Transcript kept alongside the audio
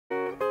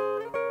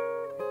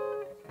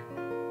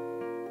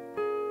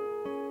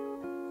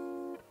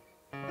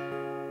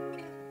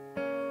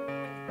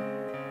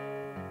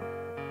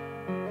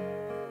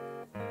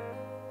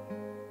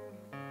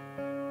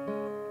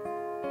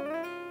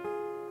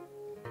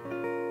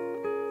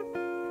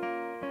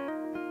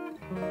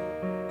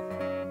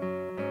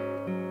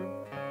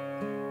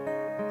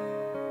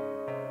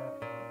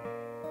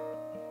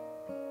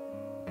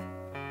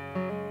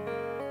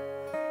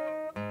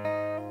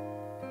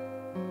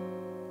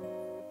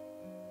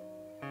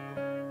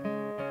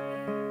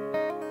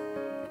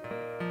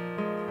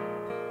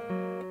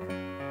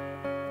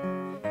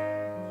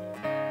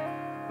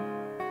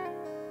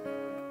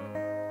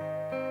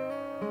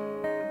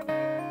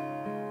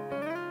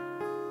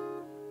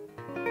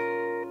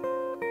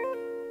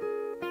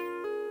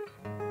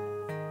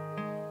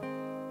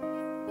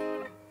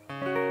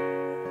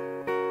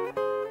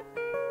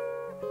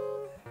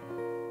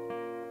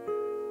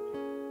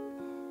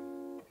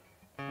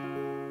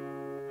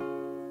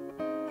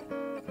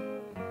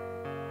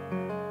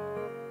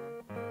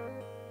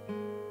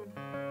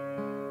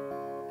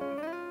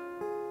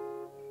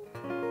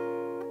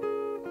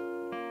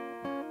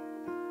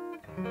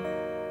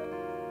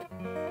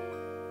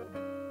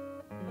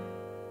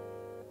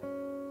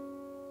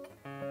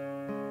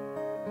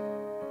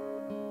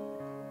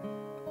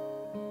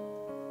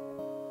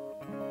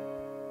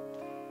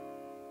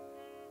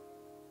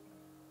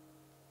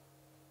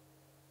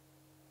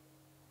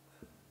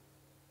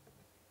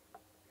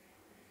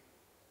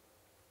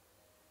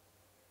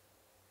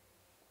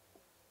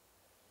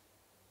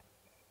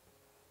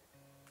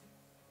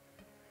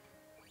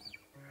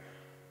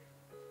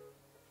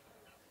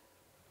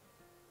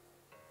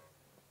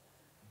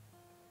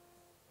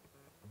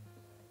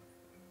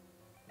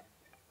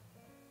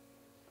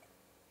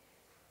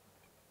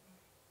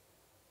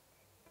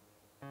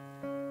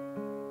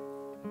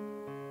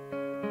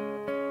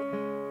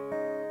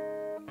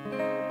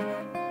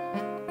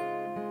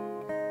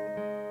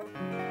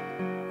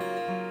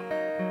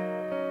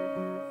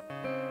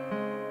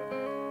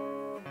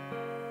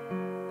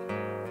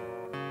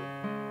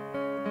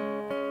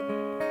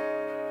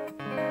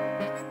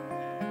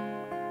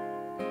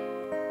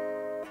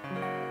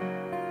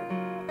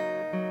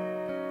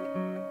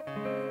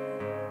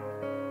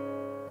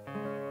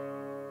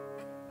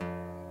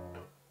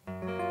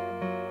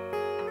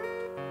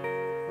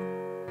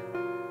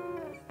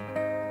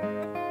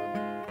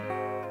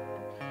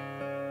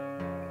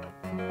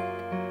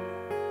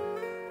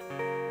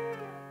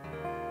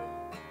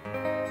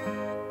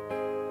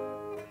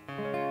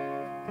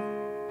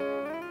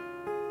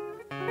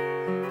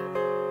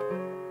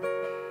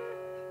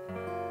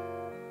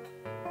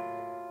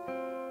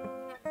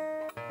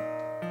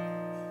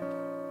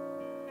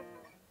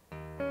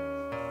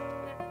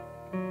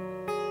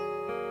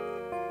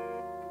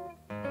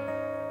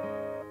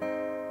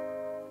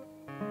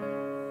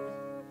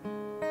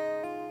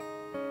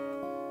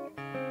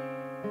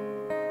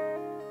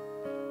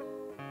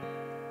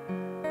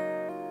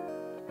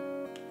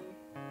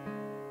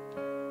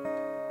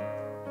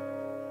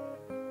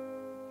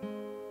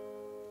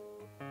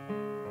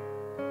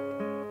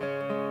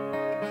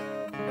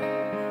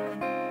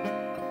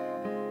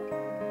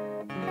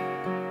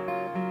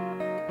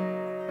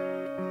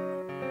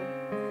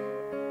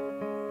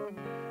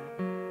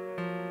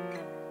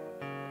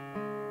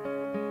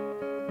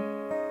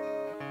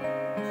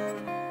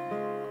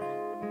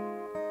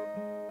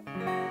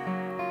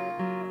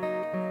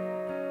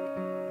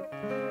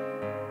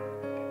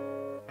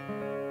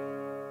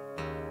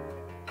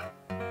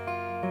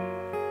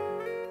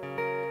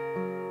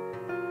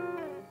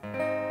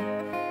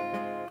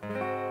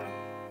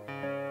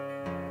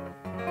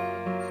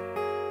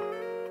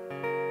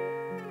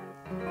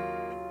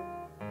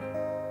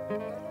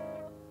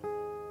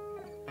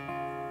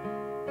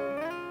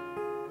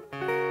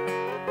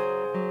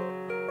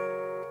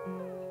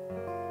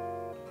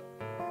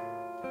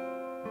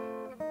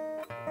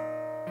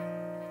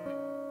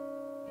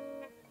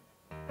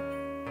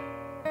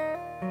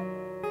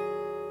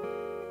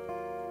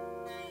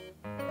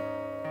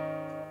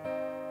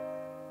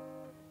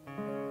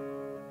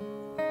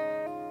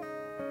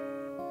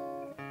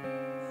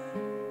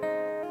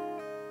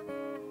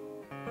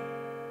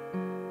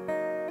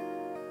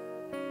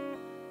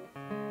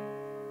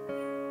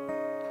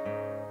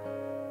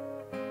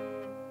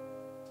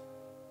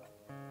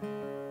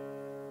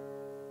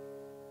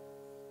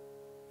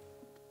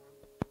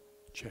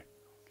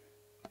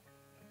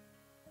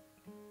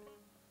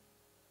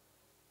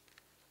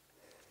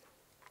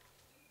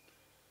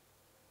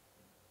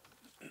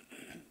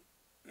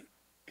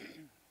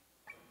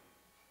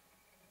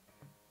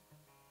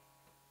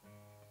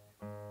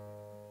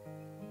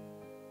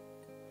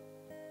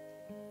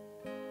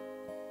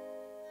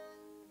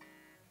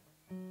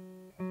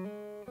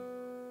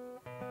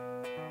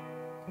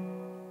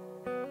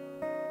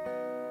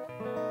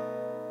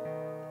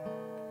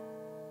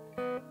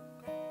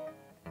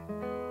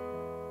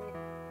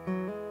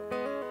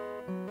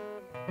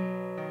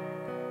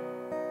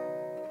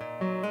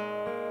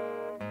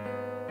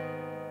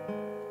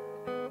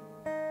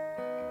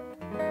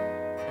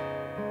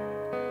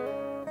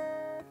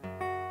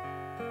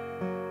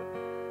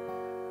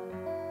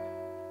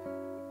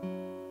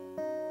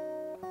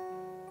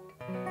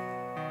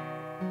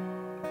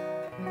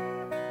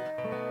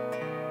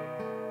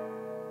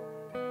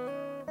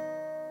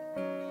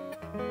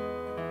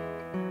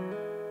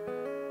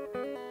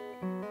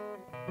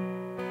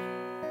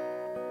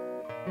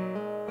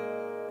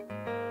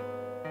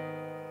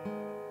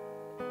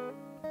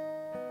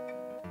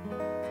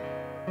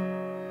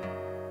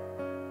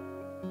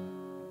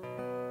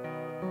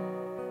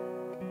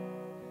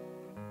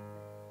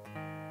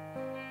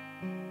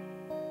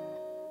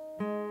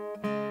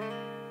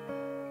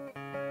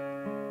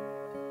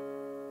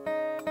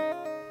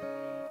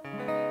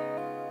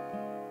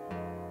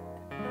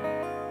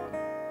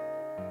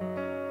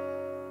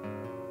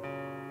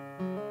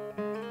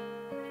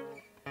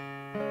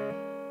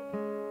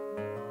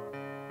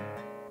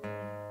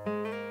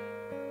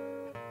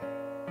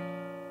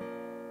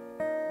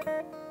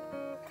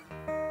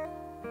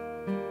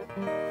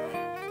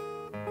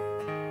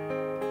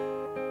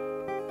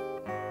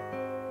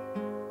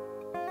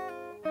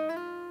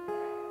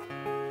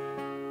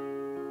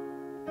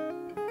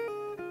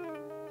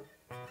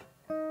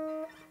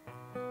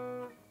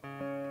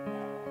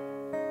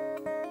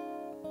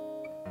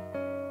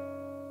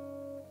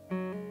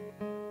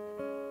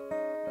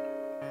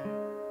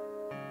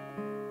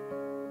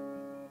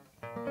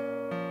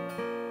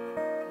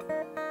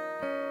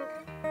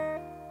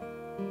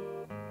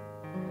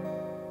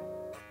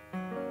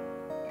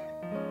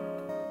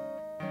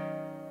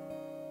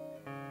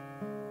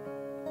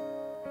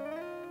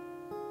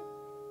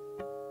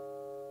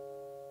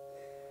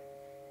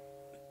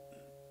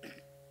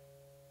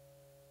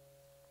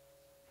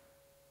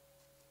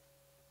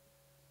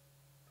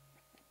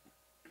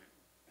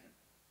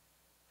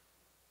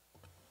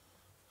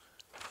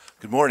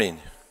Good morning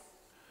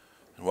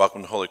and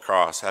welcome to Holy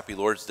Cross. Happy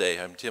Lord's Day.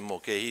 I'm Tim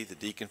Mulcahy, the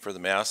deacon for the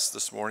Mass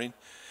this morning,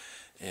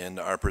 and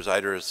our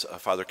presider is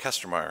Father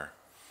Kestermeyer.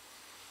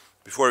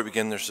 Before we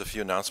begin, there's a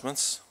few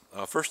announcements.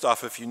 First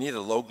off, if you need a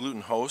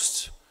low-gluten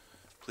host,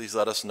 please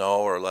let us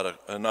know or let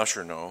an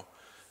usher know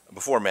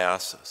before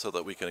Mass so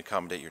that we can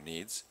accommodate your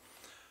needs.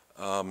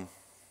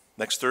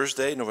 Next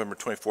Thursday, November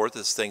 24th,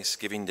 is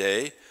Thanksgiving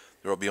Day.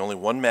 There will be only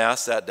one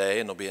Mass that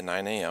day, and it'll be at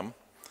 9 a.m.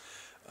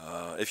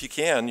 If you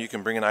can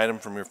bring an item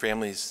from your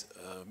family's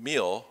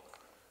meal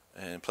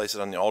and place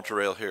it on the altar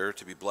rail here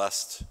to be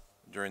blessed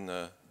during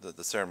the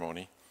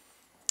ceremony.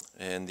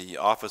 And the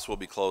office will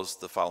be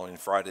closed the following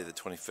Friday, the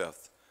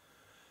 25th.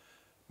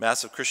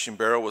 Mass of Christian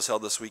burial was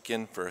held this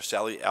weekend for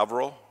Sally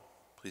Averill.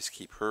 Please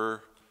keep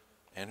her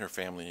and her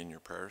family in your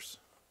prayers.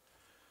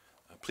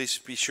 Please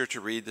be sure to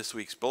read this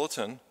week's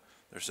bulletin.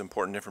 There's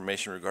important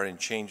information regarding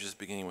changes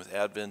beginning with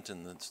Advent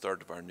and the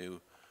start of our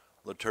new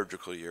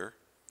liturgical year.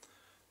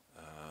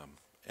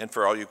 And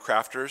for all you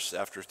crafters,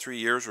 after 3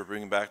 years, we're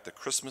bringing back the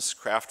Christmas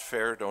Craft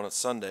Fair Donut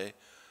Sunday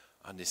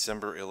on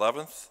December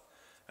 11th.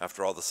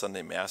 After all the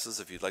Sunday Masses,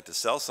 if you'd like to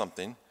sell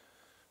something,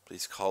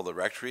 please call the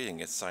rectory and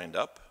get signed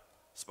up.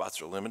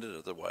 Spots are limited,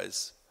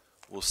 otherwise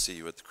we'll see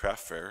you at the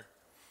craft fair.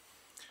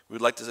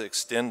 We'd like to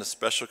extend a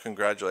special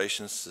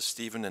congratulations to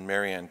Stephen and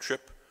Marianne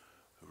Tripp,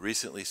 who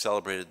recently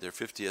celebrated their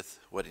 50th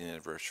wedding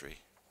anniversary.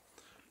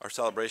 Our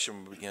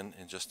celebration will begin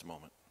in just a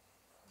moment.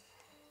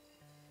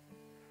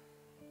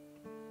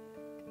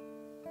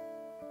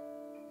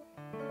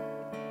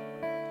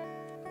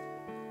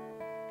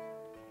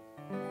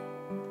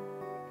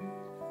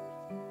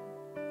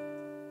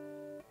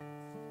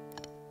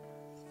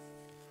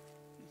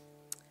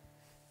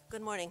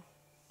 Good morning.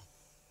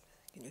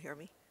 Can you hear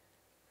me?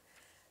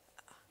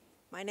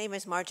 My name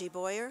is Margie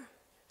Boyer.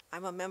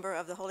 I'm a member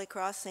of the Holy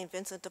Cross St.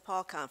 Vincent de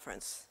Paul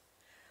Conference.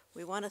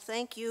 We want to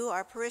thank you,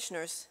 our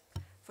parishioners,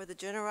 for the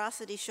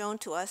generosity shown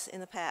to us in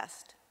the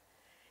past.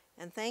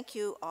 And thank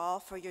you all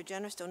for your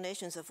generous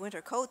donations of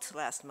winter coats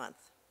last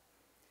month.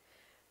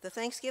 The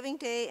Thanksgiving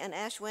Day and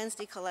Ash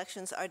Wednesday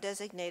collections are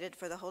designated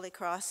for the Holy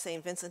Cross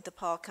St. Vincent de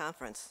Paul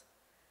Conference.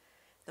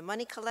 The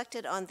money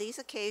collected on these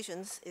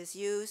occasions is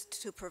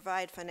used to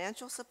provide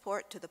financial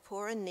support to the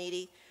poor and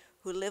needy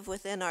who live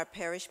within our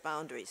parish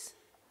boundaries.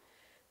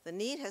 The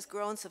need has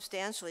grown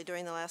substantially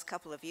during the last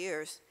couple of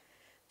years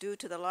due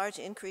to the large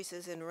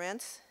increases in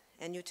rents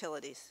and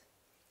utilities.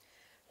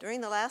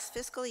 During the last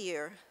fiscal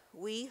year,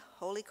 we,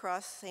 Holy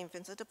Cross St.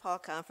 Vincent de Paul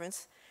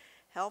Conference,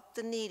 helped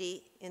the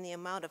needy in the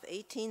amount of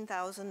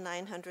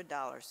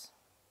 $18,900.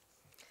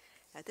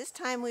 At this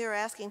time, we are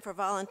asking for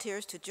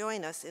volunteers to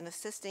join us in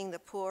assisting the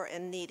poor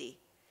and needy.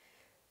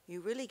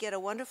 You really get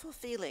a wonderful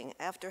feeling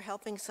after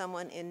helping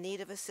someone in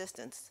need of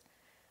assistance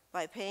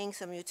by paying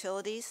some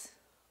utilities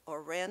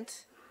or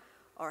rent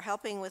or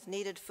helping with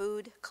needed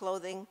food,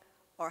 clothing,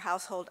 or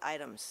household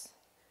items.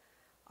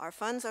 Our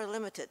funds are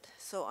limited,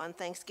 so on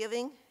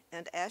Thanksgiving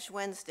and Ash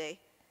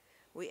Wednesday,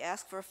 we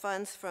ask for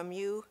funds from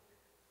you,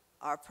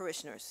 our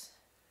parishioners.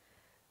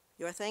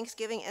 Your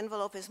Thanksgiving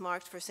envelope is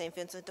marked for St.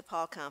 Vincent de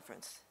Paul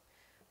Conference.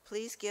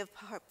 Please give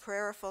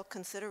prayerful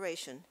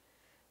consideration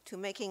to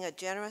making a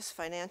generous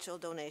financial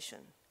donation.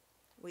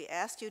 We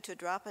ask you to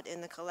drop it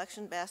in the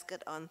collection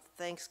basket on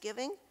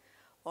Thanksgiving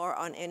or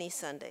on any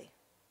Sunday.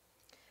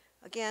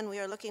 Again, we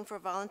are looking for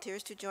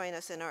volunteers to join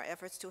us in our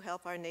efforts to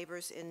help our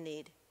neighbors in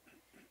need.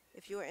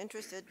 If you are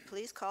interested,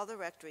 please call the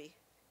rectory,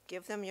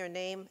 give them your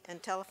name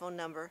and telephone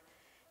number,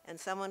 and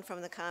someone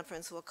from the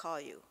conference will call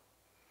you.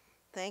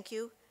 Thank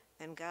you,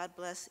 and God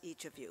bless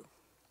each of you.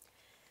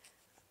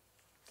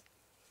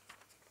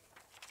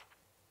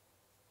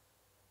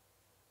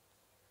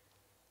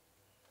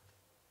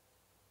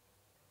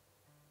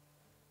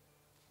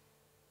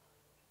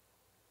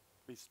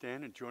 Please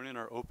stand and join in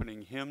our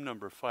opening hymn,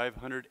 number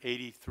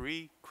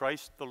 583,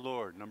 Christ the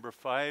Lord, number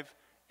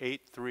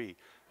 583.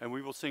 And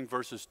we will sing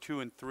verses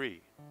 2 and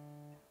 3.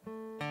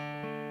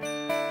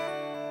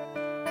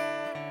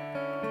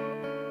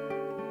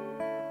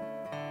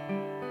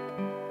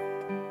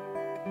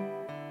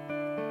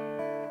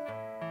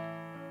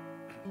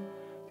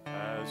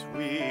 As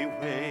we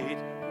wait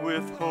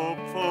with hope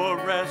for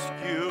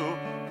rescue,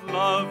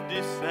 love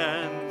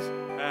descends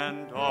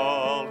and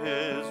all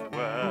is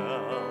well.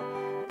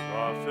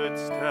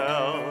 Prophets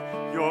tell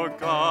your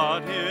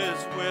God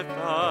is with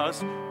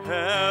us,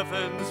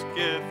 heaven's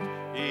gift,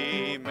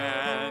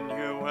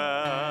 Emmanuel.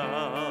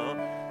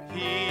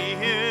 He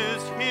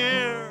is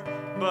here,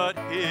 but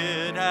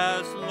hid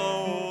as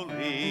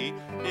lowly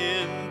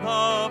in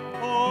the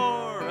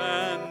poor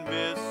and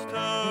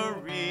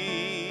mystery,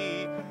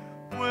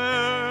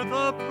 where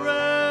the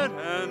bread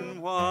and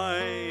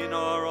wine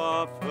are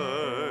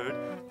offered.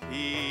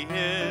 He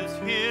is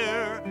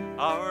here,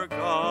 our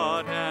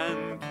God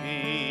and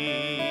King.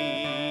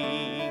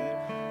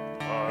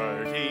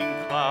 Parting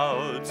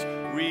clouds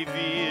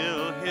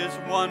reveal his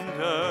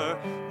wonder,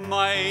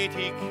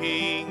 mighty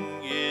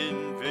King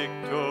in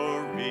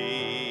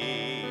victory.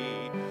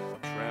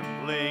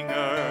 Trembling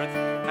earth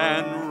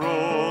and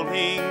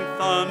rolling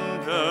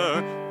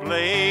thunder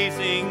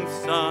blazing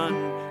sun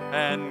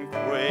and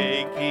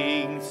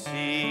quaking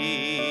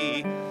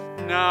sea.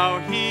 Now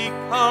he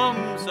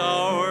comes,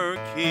 our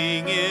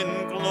King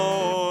in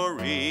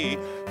glory.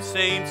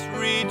 Saints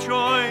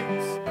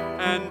rejoice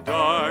and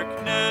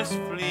darkness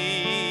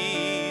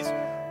flees.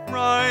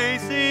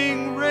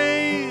 Rising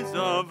rays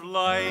of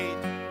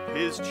light,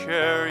 his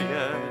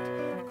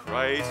chariot,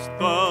 Christ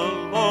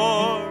the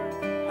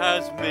Lord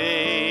has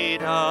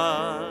made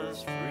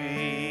us free.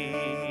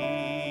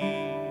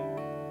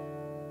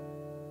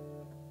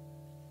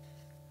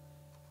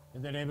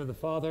 In the name of the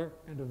Father,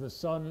 and of the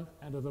Son,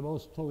 and of the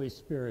most Holy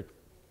Spirit.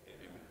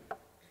 Amen.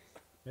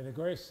 May the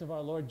grace of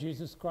our Lord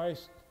Jesus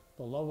Christ,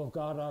 the love of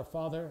God our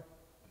Father,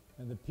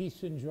 and the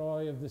peace and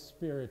joy of the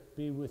Spirit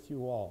be with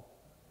you all.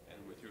 And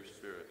with your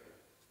spirit.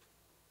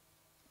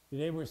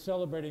 Today we're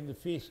celebrating the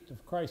feast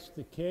of Christ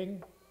the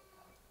King,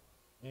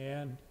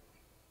 and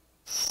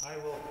I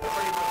will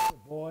pretty much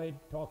avoid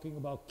talking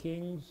about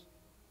kings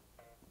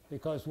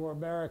because we're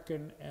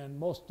American and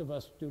most of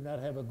us do not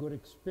have a good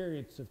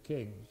experience of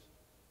kings.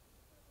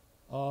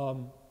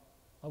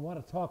 I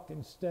want to talk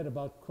instead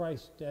about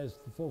Christ as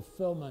the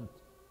fulfillment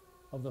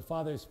of the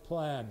Father's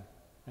plan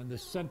and the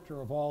center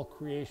of all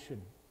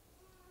creation.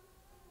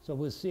 So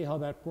we'll see how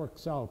that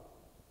works out.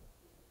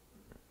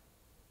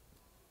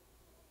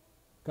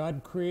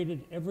 God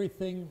created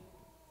everything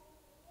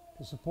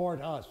to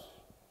support us.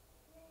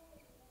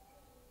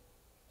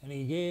 And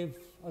he gave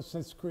us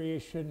this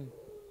creation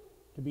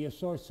to be a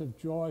source of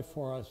joy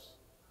for us.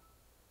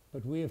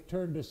 But we have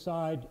turned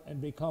aside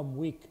and become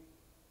weak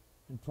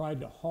and tried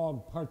to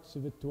hog parts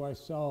of it to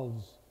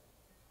ourselves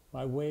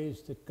by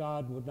ways that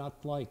God would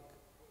not like.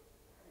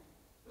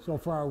 So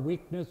for our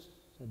weakness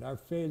and our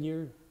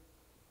failure,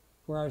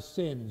 for our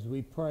sins,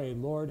 we pray,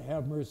 Lord,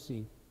 have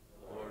mercy.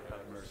 Lord,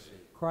 have mercy.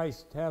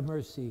 Christ, have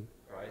mercy.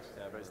 Christ,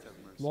 have mercy.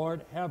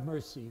 Lord, have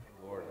mercy.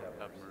 Lord,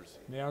 have mercy.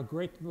 May our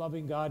great and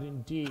loving God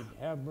indeed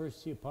have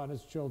mercy upon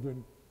his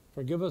children,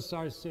 forgive us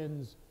our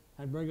sins,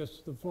 and bring us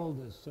to the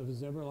fullness of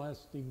his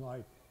everlasting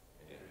life.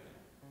 Amen.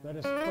 Let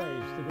us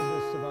praise the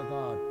goodness of our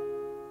God.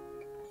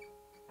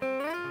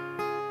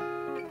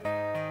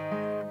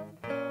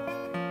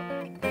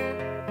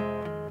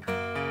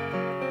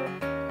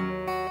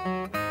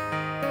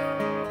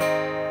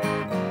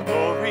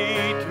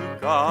 Glory to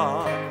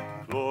God,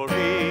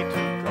 glory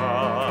to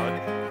God,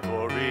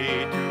 glory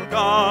to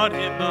God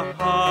in the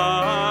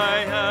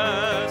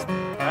highest,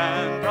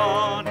 and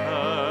on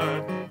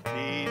earth,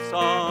 peace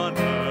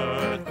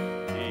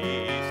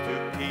to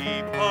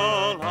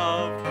people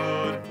of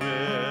good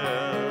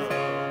will.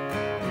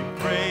 We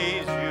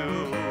praise you,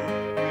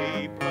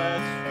 we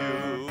bless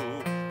you,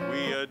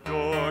 we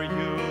adore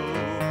you,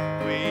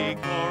 we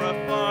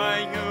glorify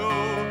you,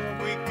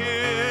 we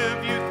give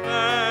you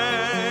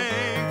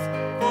thanks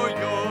for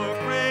your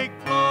great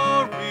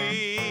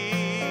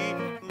glory,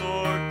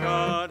 Lord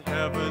God,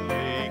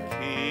 heavenly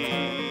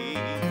King.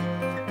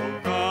 O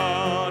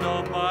God,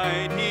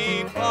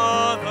 Almighty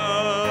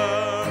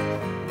Father,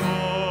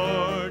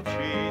 Lord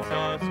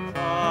Jesus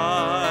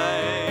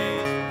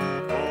Christ,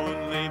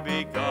 only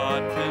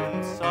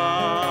begotten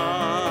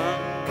Son,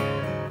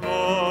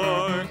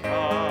 Lord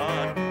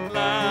God,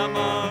 Lamb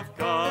of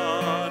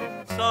God,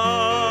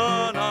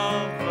 Son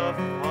of the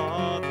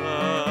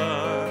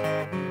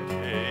Father,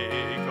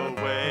 take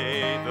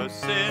away the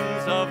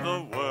sins of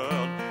the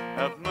world,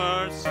 have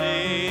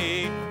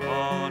mercy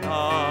on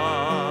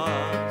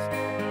us.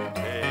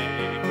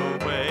 Take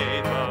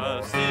away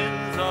the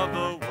sins of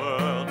the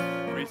world,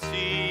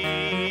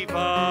 receive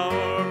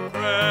our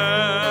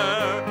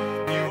prayer.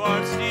 You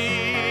are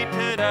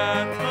seated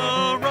at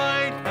the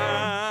right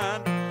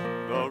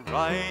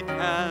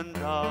hand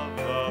of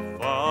the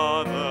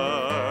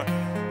Father.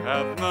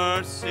 Have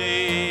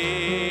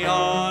mercy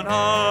on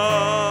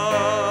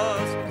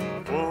us,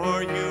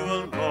 for you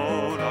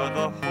alone are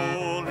the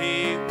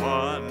Holy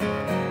One.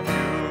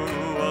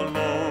 You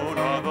alone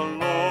are the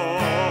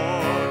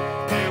Lord.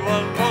 You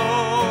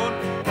alone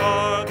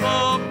are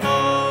the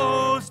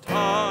Most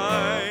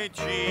High,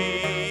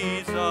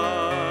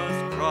 Jesus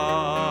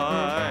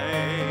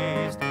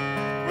Christ,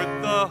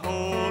 with the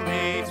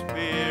Holy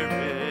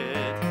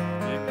Spirit,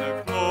 in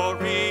the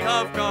glory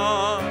of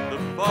God the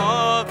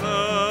Father.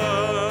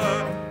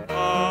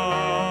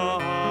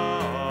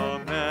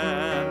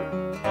 Amen.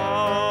 Amen.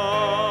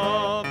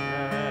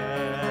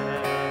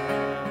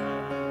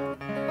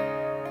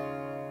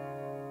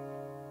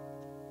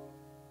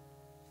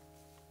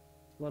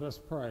 Let us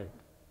pray.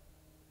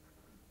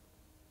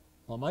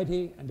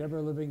 Almighty and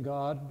ever-living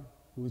God,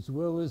 whose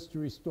will is to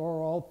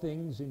restore all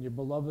things in your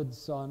beloved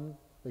Son,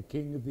 the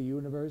King of the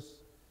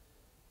universe,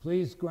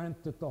 please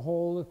grant that the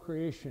whole of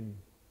creation,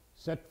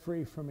 set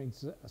free from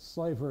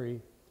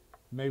slavery,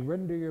 may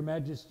render your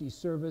majesty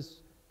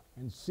service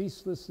and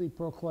ceaselessly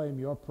proclaim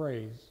your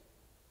praise.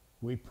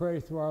 We pray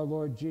through our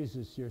Lord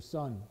Jesus, your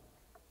Son,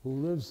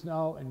 who lives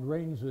now and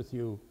reigns with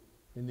you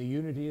in the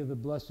unity of the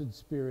blessed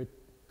Spirit,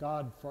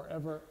 God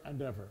forever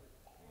and ever.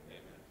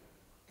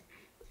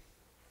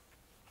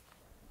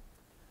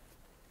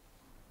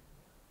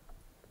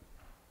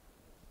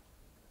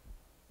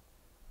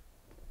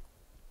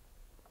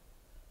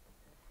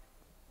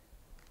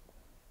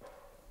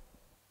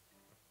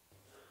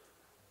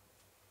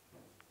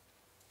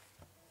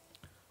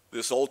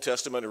 This Old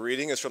Testament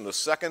reading is from the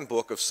second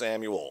book of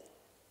Samuel.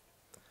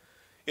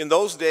 In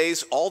those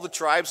days, all the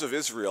tribes of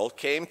Israel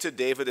came to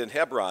David in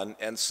Hebron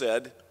and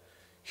said,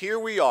 "Here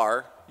we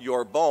are,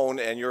 your bone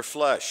and your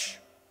flesh.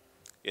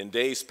 In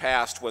days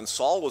past, when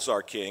Saul was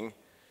our king,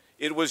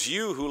 it was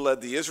you who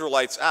led the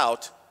Israelites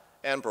out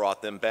and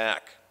brought them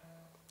back.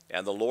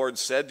 And the Lord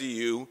said to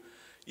you,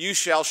 'You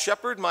shall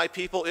shepherd my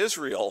people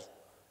Israel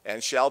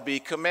and shall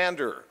be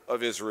commander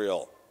of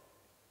Israel.'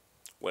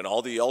 When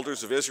all the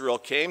elders of Israel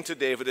came to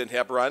David in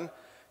Hebron,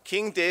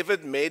 King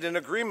David made an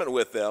agreement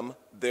with them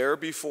there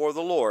before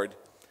the Lord,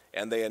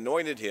 and they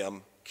anointed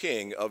him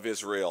king of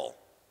Israel."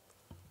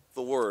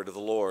 The word of the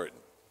Lord.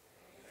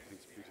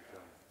 Thanks be to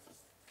God.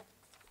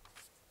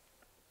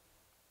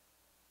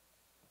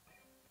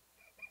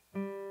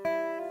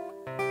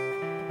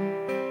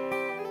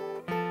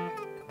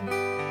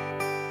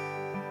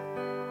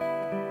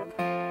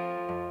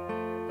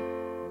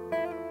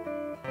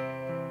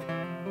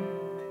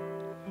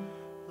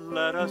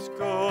 Let us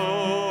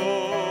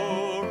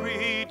go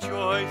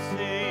rejoicing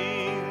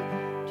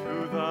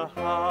to the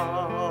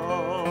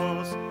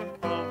house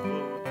of the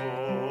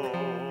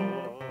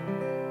Lord.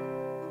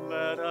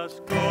 Let us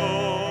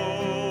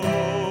go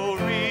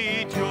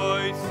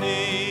rejoicing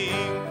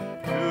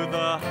to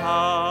the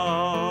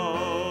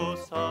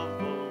house of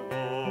the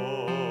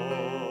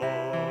Lord.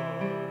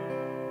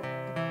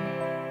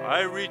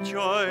 I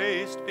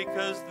rejoiced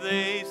because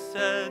they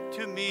said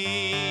to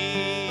me,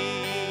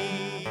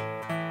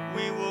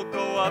 "We will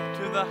go up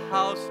to the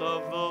house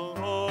of the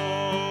Lord."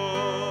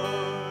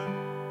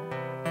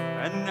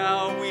 And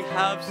now we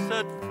have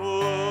set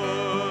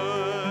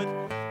foot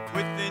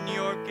within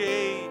your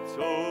gates,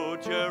 O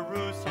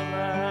Jerusalem.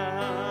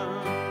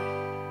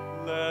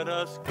 Let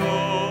us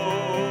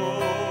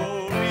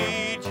go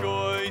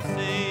rejoicing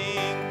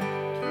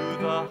to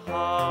the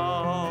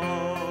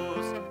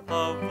house of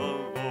the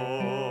Lord.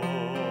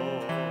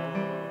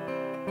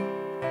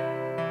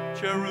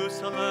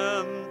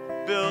 Jerusalem,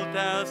 built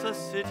as a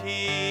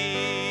city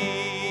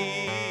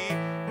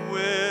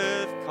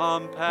with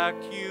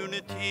compact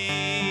unity.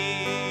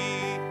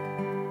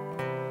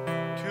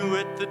 To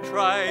it the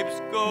tribes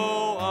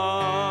go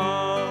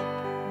up,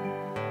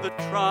 the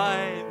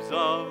tribes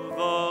of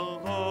the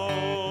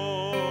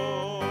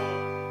Lord.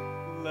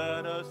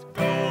 Let us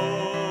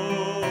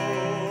go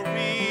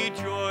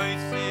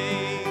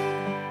rejoicing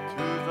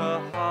to the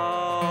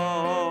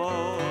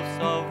house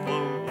of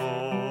the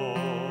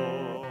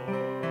Lord.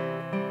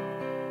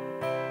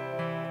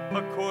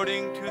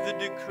 According to the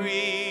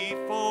decree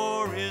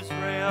for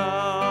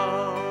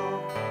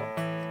Israel,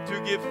 to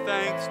give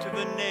thanks to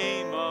the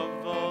name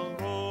of the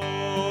Lord.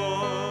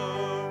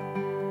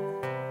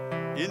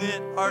 In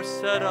it are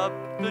set up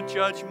the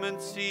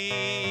judgment seats,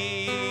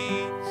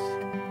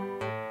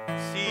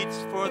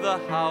 seats for the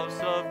house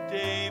of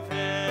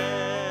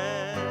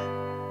David.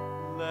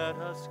 Let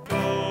us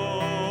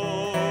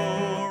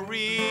go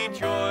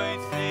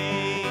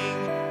rejoicing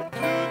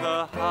to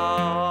the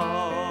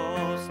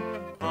house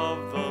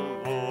of the Lord.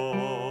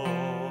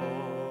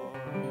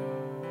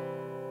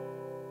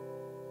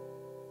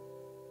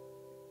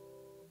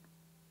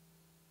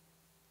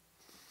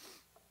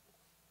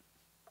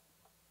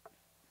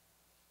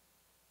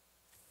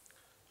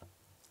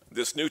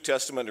 This New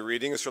Testament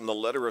reading is from the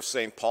letter of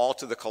St. Paul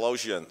to the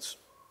Colossians.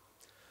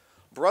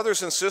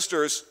 Brothers and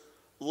sisters,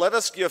 let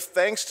us give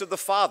thanks to the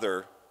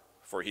Father,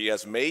 for he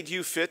has made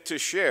you fit to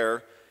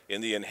share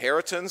in the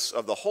inheritance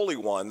of the holy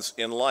ones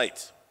in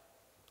light.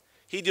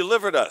 He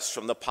delivered us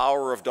from the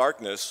power of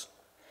darkness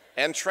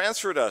and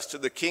transferred us to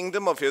the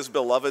kingdom of his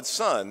beloved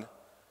Son,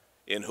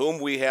 in whom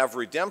we have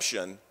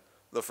redemption,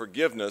 the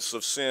forgiveness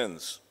of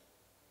sins.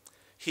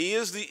 He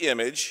is the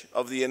image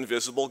of the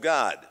invisible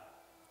God,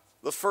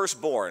 the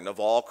firstborn of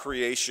all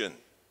creation.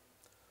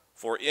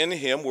 For in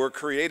him were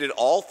created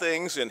all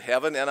things in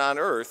heaven and on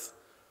earth,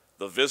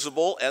 the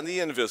visible and the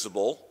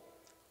invisible,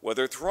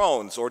 whether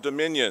thrones or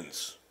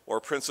dominions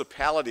or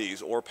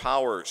principalities or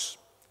powers.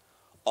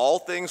 All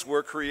things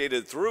were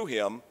created through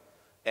him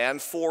and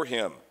for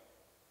him.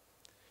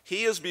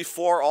 He is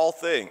before all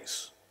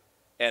things,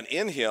 and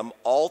in him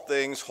all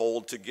things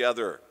hold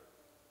together.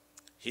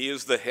 He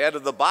is the head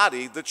of the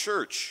body, the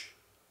church.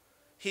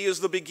 He is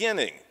the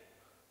beginning,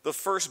 the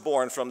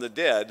firstborn from the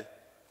dead,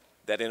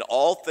 that in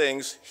all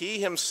things he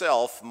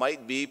himself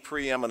might be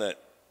preeminent.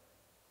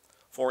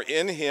 For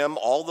in him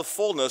all the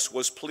fullness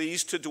was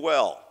pleased to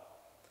dwell,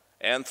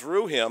 and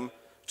through him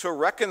to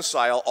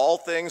reconcile all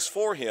things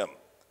for him,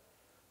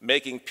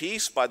 making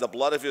peace by the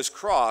blood of his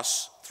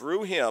cross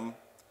through him,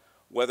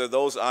 whether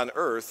those on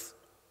earth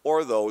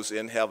or those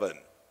in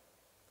heaven.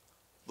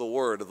 The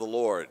word of the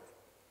Lord.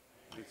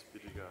 Thanks be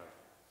to God.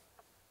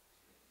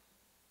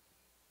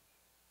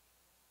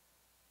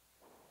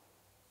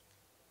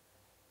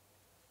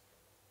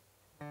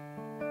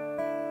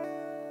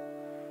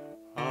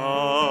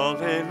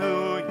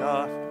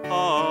 Alleluia,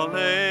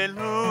 alleluia,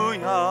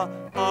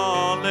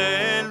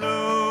 alleluia.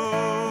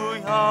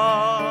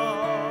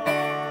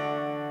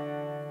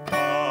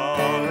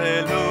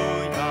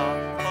 Alleluia,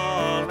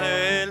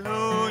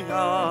 alleluia,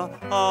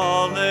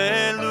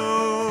 alleluia.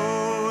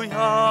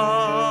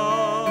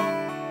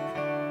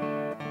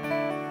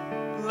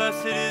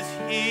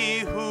 he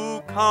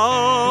who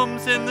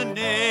comes in the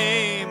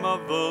name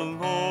of the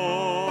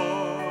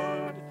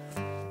Lord.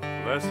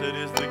 Blessed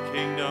is the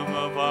kingdom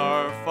of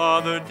our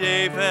father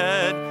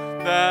David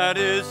that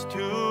is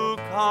to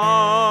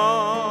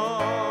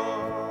come.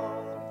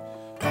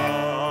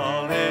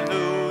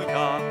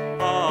 Alleluia,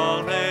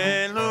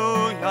 alleluia,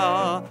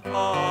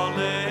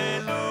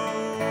 alleluia.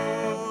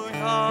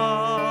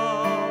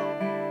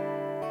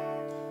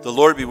 The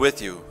Lord be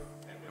with you.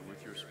 And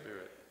with your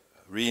spirit.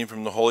 Reading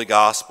from the Holy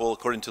Gospel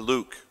according to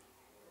Luke.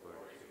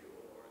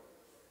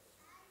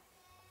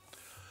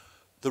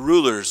 The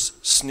rulers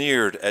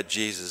sneered at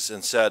Jesus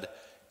and said,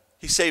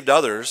 "He saved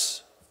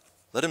others.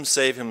 Let him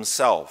save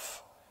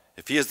himself,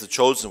 if he is the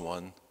chosen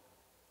one,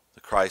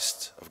 the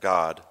Christ of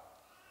God."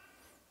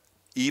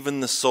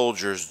 Even the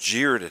soldiers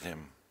jeered at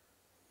him.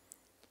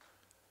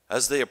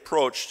 As they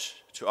approached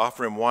to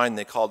offer him wine,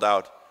 they called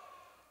out,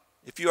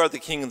 "If you are the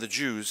King of the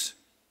Jews,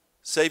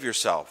 save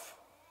yourself."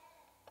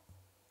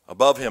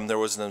 Above him there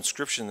was an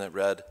inscription that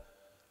read,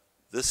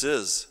 "This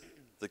is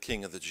the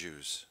King of the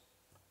Jews."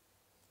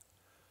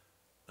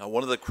 Now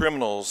one of the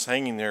criminals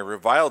hanging there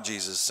reviled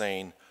Jesus,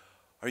 saying,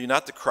 "Are you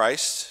not the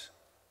Christ?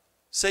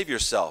 Save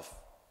yourself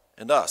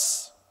and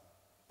us."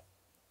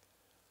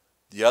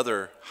 The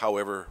other,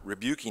 however,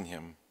 rebuking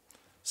him,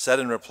 said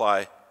in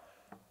reply,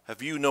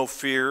 "Have you no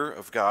fear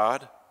of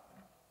God?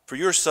 For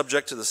you are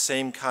subject to the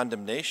same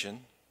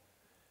condemnation.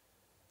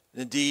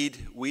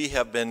 Indeed, we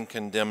have been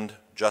condemned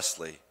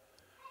justly,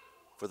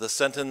 for the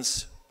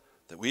sentence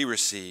that we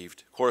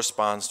received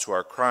corresponds to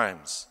our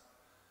crimes.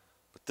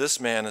 But this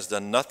man has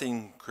done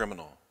nothing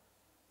criminal."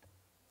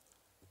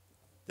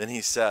 Then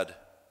he said,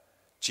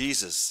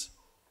 "Jesus,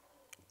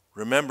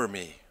 remember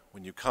me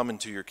when you come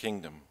into your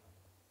kingdom."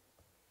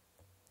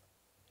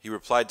 He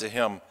replied to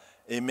him,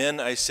 "Amen,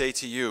 I say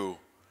to you,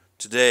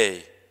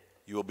 today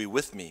you will be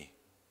with me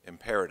in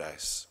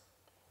paradise."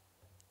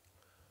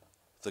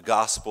 The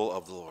Gospel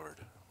of the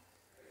Lord.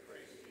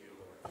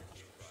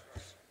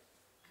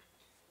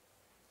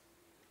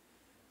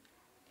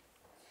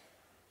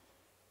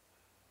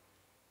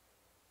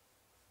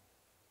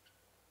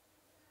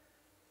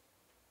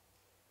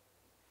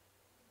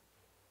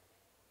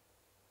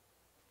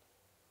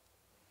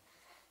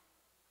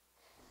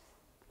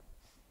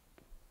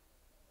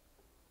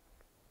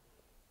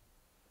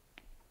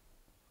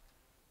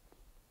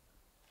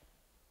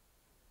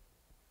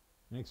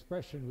 An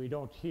expression we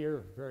don't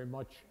hear very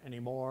much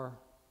anymore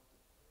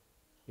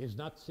is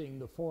not seeing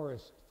the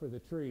forest for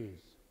the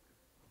trees.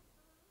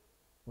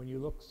 When you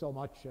look so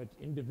much at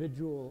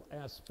individual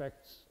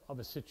aspects of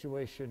a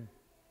situation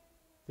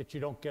that you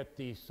don't get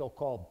the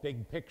so-called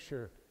big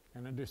picture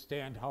and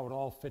understand how it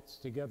all fits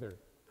together.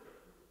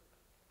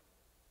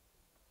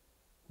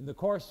 In the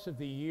course of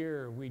the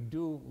year, we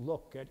do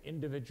look at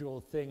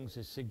individual things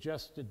as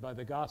suggested by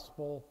the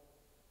gospel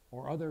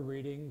or other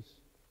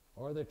readings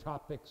or other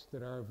topics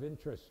that are of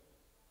interest.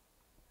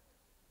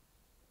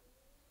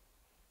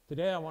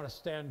 Today I want to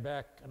stand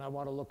back and I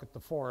want to look at the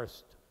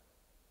forest.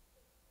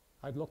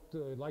 I'd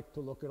like to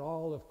look at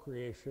all of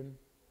creation,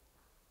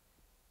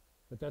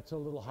 but that's a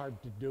little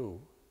hard to do.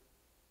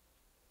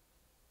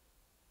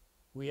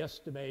 We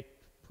estimate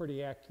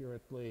pretty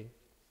accurately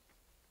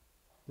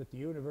that the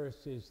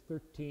universe is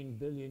 13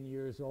 billion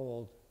years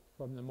old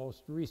from the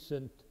most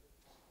recent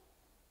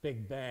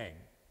Big Bang,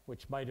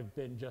 which might have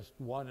been just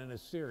one in a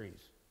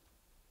series.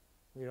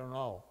 We don't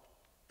know.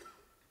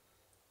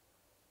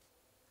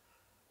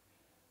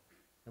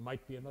 There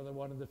might be another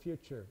one in the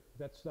future.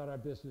 That's not our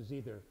business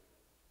either.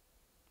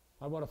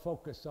 I want to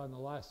focus on the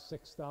last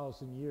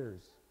 6,000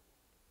 years,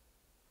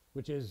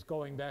 which is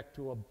going back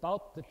to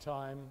about the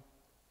time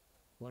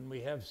when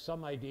we have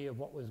some idea of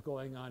what was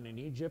going on in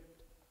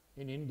Egypt,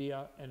 in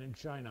India, and in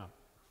China,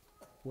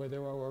 where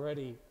there were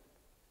already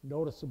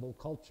noticeable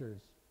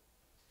cultures.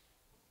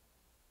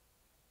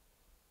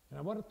 And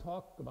I want to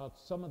talk about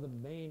some of the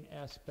main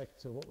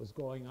aspects of what was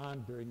going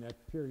on during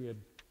that period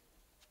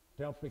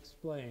to help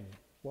explain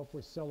what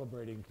we're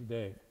celebrating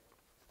today.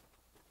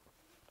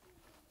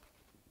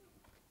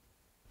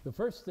 The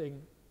first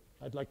thing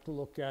I'd like to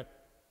look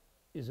at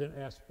is an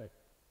aspect,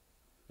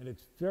 and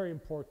it's very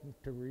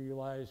important to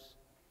realize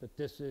that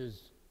this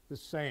is the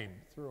same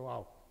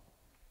throughout.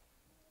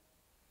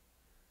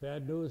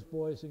 Bad news,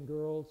 boys and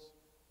girls,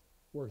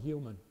 we're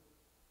human.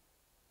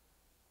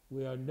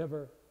 We are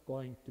never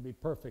going to be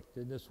perfect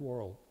in this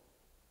world,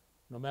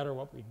 no matter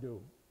what we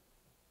do.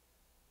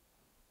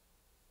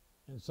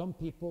 And some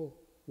people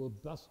will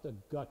bust a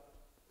gut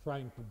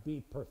trying to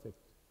be perfect,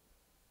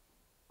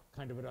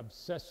 kind of an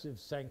obsessive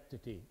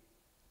sanctity,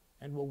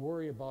 and will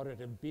worry about it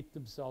and beat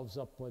themselves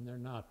up when they're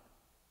not.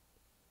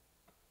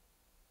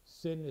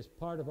 Sin is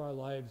part of our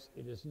lives.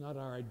 It is not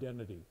our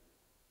identity.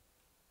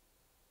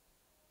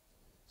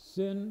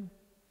 Sin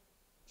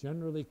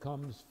generally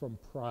comes from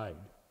pride,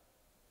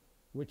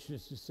 which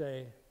is to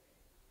say,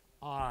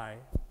 I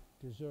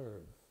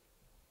deserve.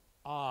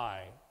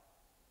 I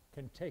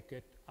can take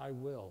it, I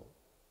will,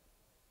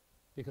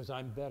 because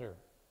I'm better.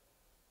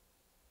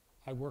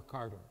 I work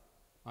harder.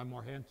 I'm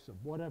more handsome,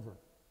 whatever.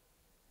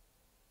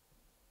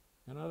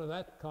 And out of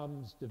that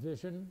comes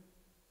division,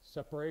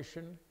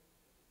 separation,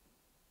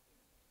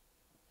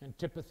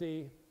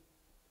 antipathy,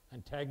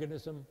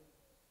 antagonism,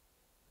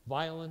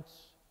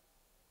 violence,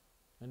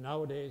 and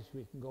nowadays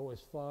we can go as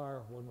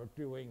far when we're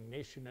doing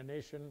nation to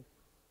nation,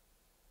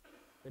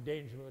 the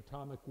danger of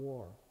atomic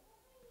war.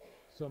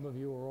 Some of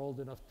you are old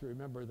enough to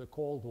remember the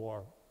Cold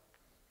War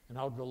and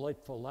how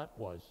delightful that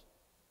was.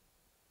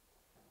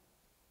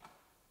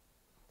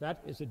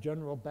 That is a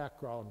general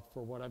background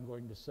for what I'm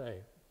going to say.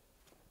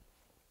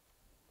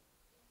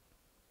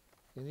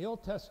 In the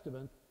Old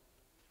Testament,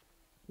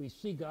 we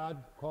see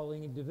God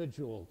calling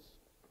individuals,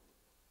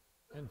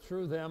 and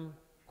through them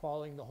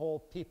calling the whole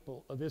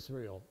people of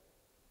Israel.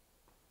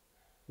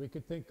 We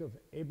could think of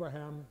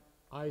Abraham,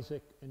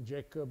 Isaac, and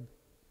Jacob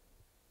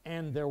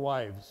and their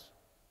wives.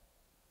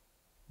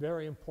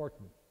 Very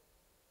important.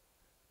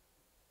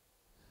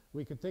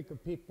 We could think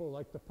of people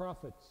like the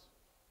prophets,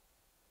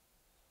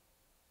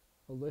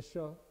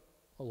 Elisha,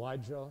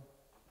 Elijah,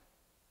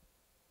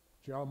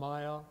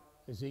 Jeremiah,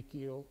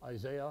 Ezekiel,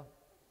 Isaiah.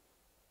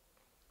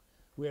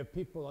 We have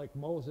people like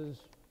Moses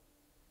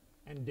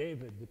and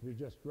David that we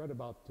just read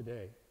about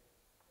today.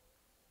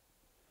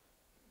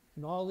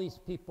 And all these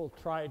people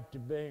tried to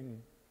bring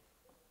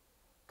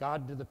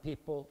God to the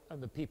people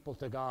and the people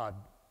to God.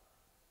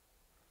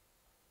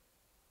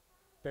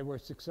 They were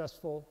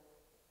successful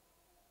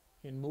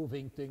in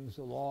moving things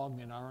along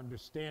in our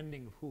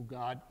understanding of who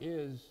God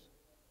is,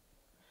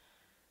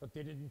 but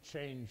they didn't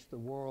change the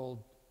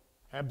world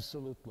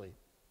absolutely.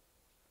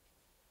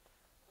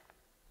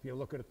 If you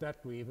look at it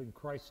that way, even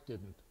Christ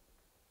didn't.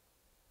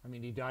 I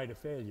mean, he died a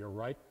failure,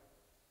 right?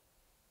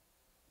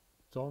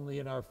 It's only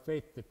in our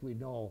faith that we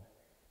know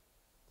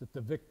that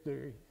the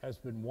victory has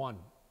been won,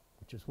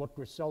 which is what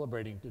we're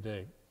celebrating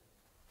today.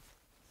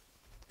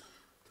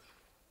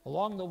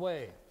 Along the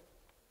way,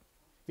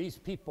 these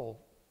people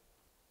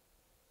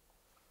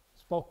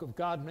spoke of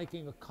God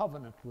making a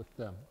covenant with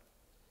them.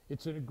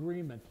 It's an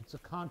agreement, it's a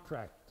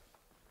contract.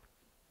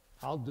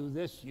 I'll do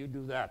this, you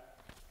do that.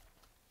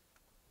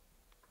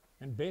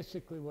 And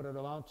basically what it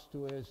amounts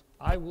to is,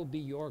 I will be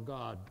your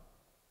God,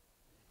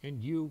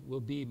 and you will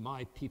be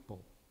my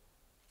people.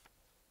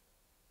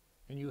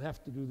 And you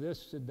have to do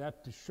this and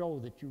that to show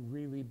that you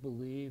really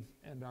believe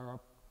and are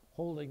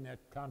holding that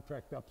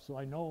contract up. So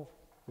I know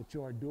that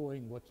you are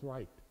doing what's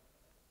right.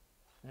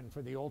 And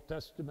for the Old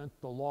Testament,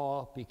 the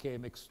law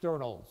became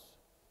externals.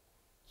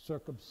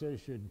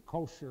 Circumcision,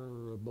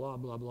 kosher, blah,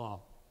 blah, blah.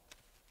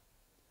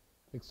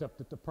 Except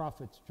that the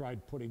prophets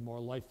tried putting more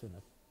life in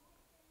it.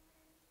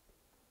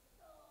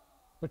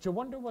 But you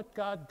wonder what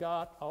God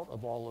got out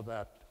of all of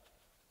that.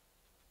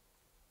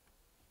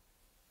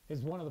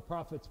 As one of the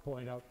prophets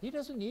point out, he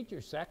doesn't need your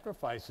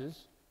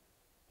sacrifices.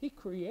 He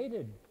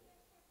created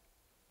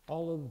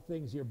all of the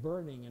things you're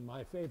burning in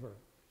my favor.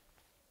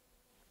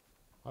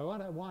 What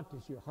I want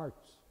is your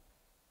hearts.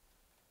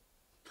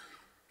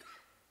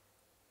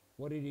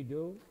 What did he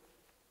do?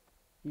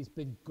 He's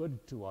been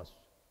good to us.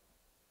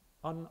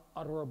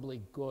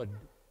 Unutterably good,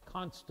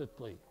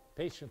 constantly,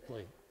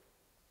 patiently.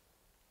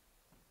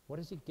 What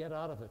does he get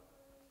out of it?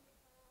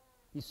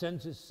 He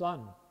sends his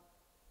son.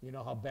 You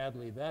know how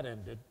badly that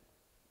ended.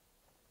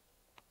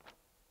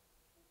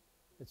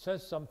 It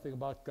says something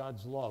about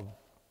God's love.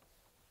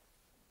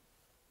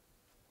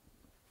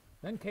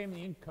 Then came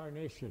the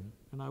incarnation,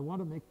 and I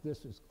want to make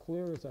this as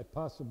clear as I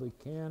possibly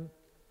can,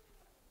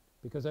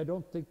 because I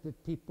don't think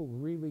that people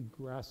really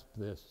grasp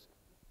this.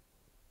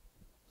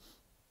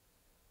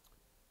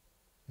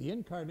 The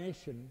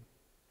incarnation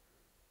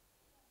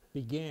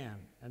began,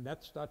 and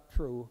that's not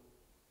true,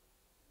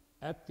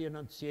 at the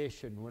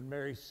Annunciation when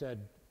Mary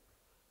said,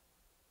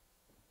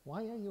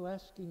 "Why are you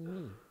asking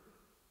me?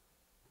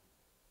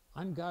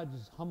 I'm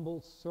God's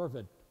humble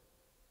servant."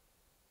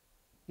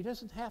 He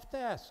doesn't have to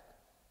ask.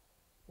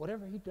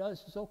 Whatever he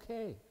does is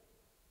okay.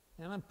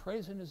 And I'm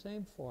praising his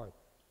name for it.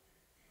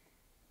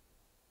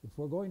 If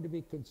we're going to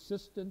be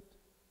consistent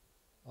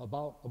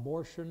about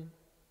abortion,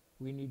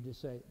 we need to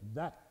say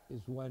that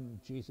is when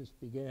Jesus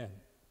began.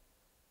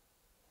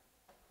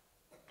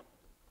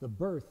 The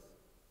birth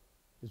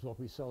is what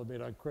we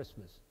celebrate on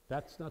Christmas.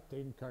 That's not the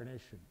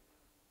incarnation.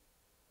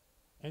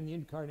 And the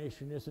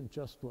incarnation isn't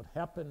just what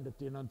happened at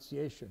the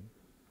Annunciation.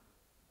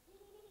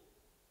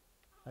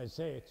 I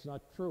say it's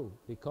not true,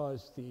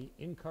 because the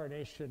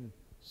incarnation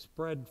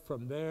spread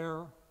from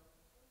there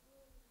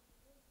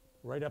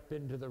right up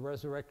into the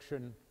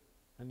resurrection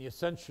and the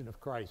ascension of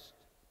Christ.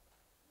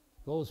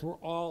 Those were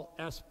all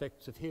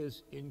aspects of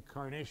his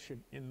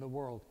incarnation in the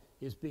world.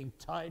 He is being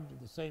tied to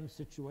the same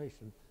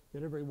situation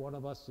that every one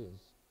of us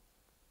is.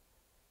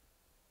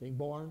 Being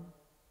born,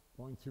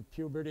 going through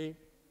puberty,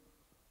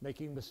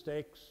 making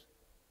mistakes,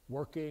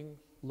 working,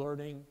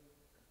 learning,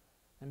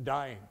 and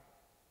dying.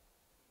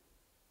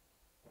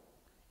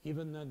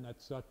 Even then,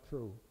 that's not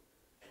true,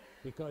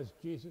 because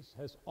Jesus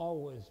has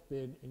always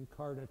been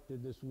incarnate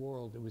in this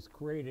world. It was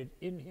created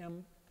in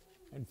him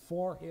and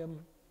for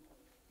him,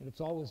 and it's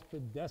always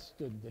been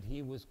destined that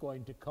he was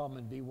going to come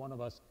and be one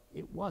of us.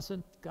 It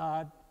wasn't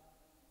God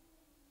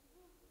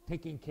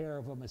taking care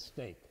of a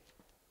mistake.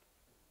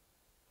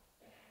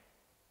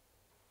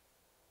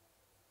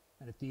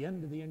 And at the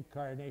end of the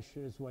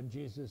incarnation is when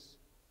Jesus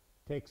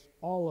takes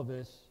all of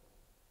this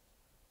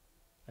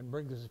and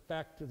brings us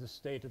back to the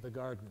state of the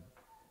garden.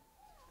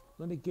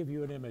 Let me give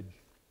you an image.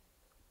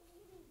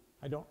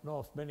 I don't know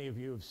if many of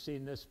you have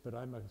seen this, but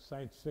I'm a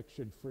science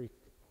fiction freak.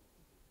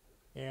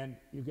 And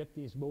you get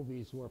these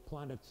movies where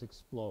planets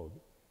explode.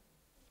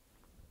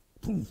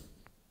 Poof!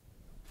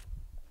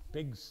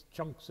 Big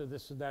chunks of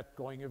this and that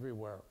going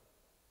everywhere.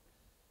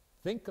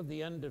 Think of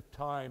the end of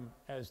time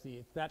as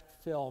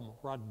that film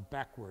run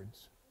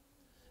backwards,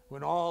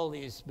 when all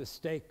these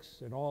mistakes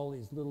and all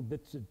these little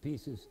bits and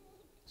pieces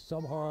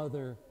somehow or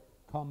other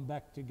come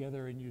back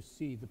together and you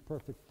see the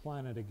perfect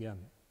planet again.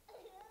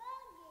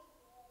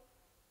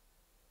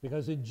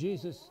 Because in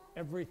Jesus,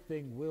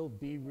 everything will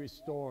be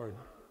restored.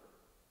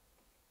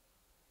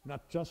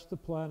 Not just the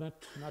planet,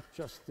 not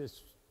just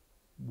this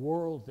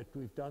world that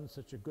we've done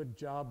such a good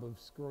job of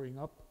screwing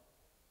up,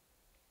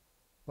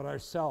 but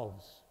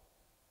ourselves.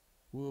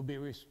 We will be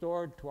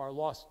restored to our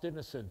lost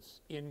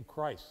innocence in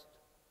Christ.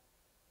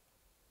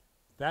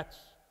 That's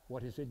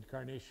what his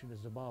incarnation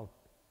is about.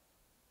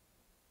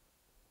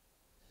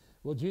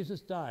 Well,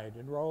 Jesus died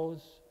and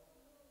rose,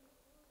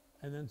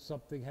 and then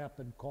something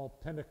happened called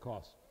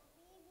Pentecost.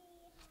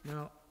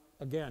 Now,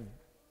 again,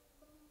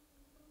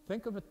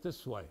 think of it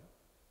this way.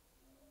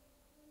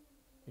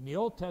 In the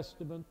Old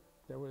Testament,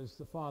 there was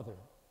the Father,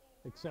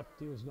 except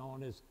he was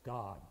known as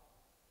God.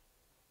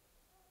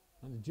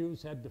 And the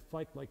Jews had to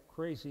fight like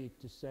crazy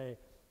to say,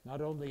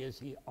 not only is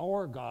he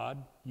our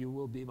God, you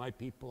will be my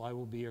people, I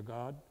will be your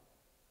God,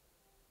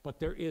 but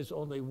there is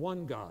only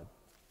one God,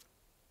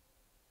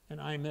 and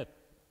I'm it.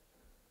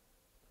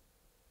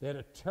 They had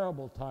a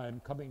terrible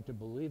time coming to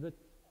believe it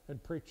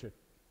and preach it.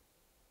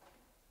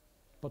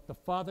 But the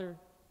Father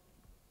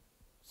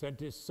sent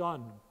his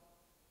Son,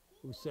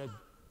 who said,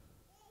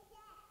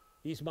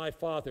 he's my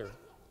Father.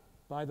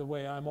 By the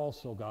way, I'm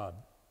also God.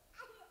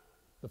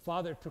 The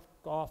Father took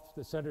off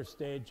the center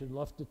stage and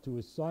left it to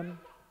his Son.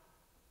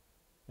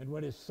 And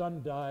when his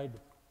Son died,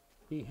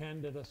 he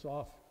handed us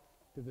off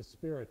to the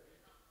Spirit.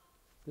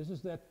 This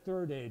is that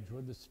third age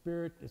when the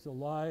Spirit is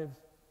alive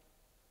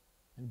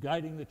and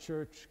guiding the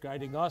church,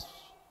 guiding us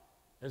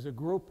as a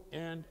group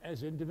and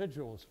as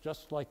individuals,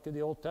 just like in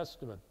the Old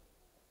Testament.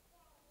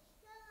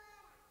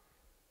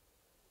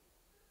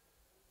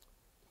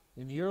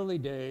 In the early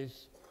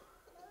days,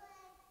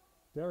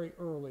 very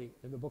early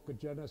in the book of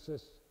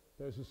Genesis,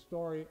 there's a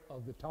story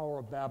of the Tower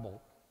of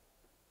Babel.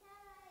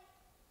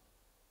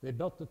 They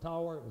built the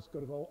tower. It was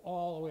going to go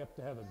all the way up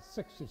to heaven,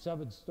 6 or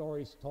 7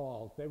 stories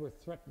tall. They were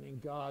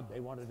threatening God. They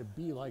wanted to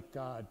be like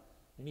God.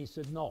 And he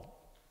said, no,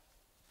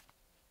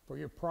 for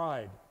your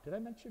pride. Did I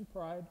mention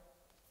pride?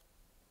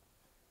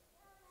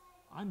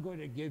 I'm going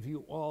to give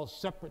you all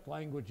separate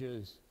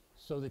languages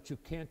so that you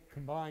can't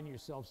combine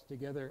yourselves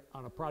together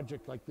on a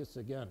project like this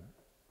again.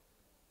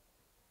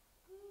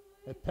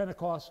 At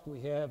Pentecost,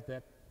 we have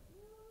that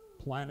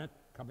planet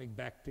coming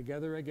back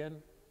together again.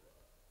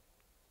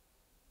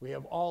 We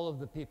have all of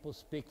the people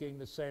speaking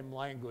the same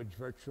language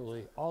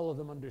virtually, all of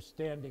them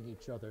understanding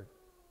each other.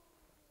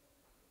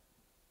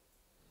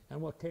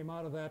 And what came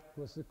out of that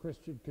was the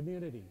Christian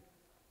community,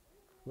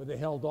 where they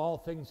held all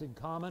things in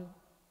common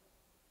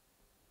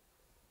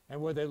and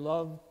where they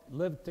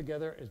lived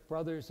together as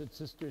brothers and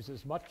sisters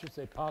as much as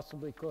they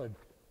possibly could,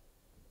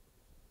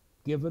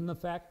 given the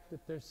fact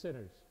that they're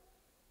sinners.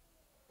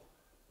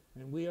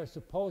 And we are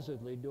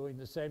supposedly doing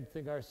the same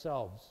thing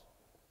ourselves.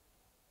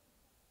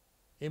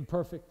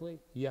 Imperfectly,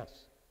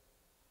 yes.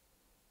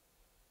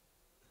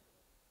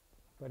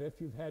 But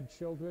if you've had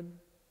children,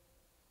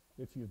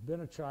 if you've been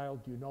a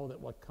child, you know that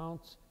what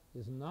counts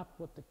is not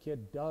what the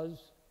kid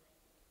does,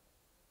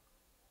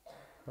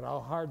 but how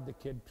hard the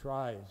kid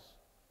tries,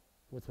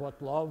 with what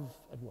love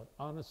and what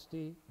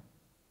honesty,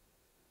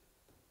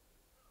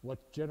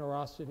 what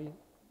generosity.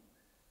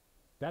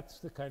 That's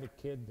the kind of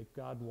kid that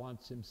God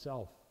wants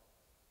himself.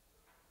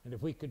 And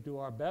if we could do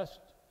our best,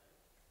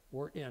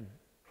 we're in.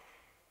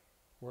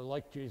 We're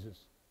like Jesus.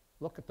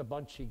 Look at the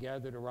bunch he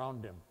gathered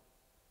around him.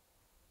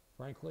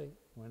 Frankly,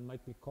 one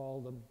might be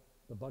called them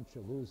the bunch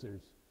of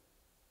losers.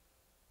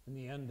 In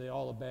the end, they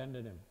all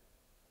abandon him.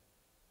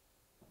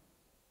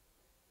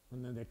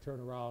 And then they turn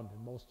around,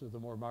 and most of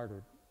them were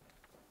martyred.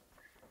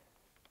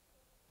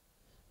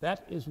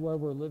 That is where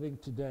we're living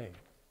today.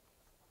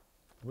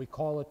 We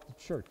call it the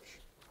church.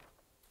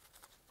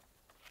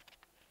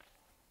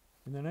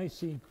 In the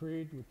Nicene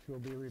Creed, which we'll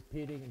be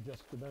repeating in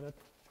just a minute,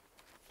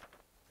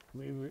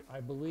 I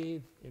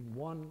believe in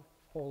one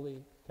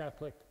holy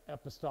Catholic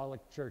Apostolic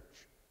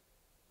Church.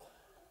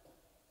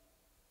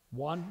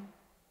 One.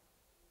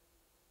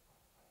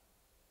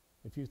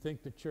 If you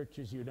think the church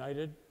is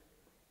united,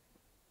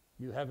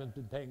 you haven't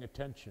been paying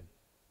attention.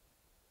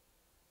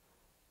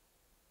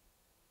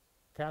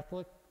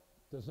 Catholic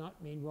does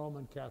not mean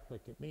Roman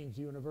Catholic. It means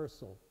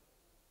universal.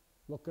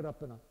 Look it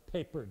up in a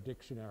paper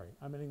dictionary.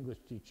 I'm an English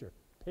teacher.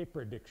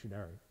 Paper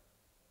dictionary.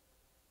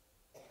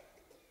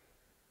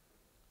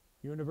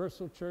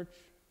 Universal Church,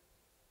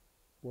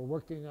 we're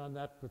working on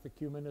that with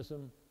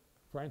ecumenism.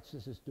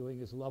 Francis is doing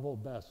his level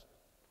best.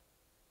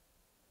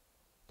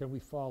 can we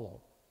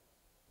follow?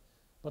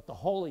 But the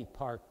holy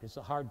part is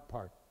the hard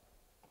part.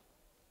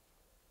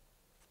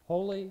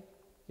 Holy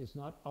is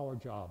not our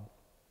job.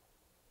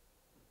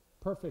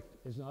 Perfect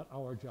is not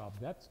our job.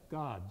 That's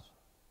God's.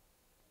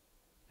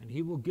 And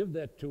he will give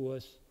that to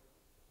us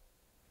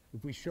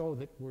if we show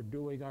that we're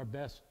doing our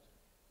best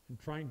and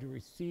trying to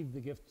receive the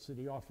gifts that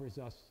he offers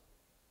us.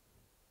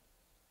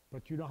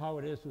 But you know how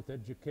it is with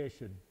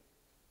education.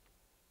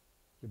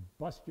 You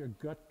bust your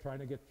gut trying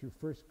to get through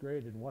first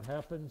grade, and what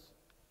happens?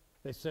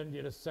 They send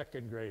you to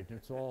second grade, and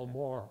it's all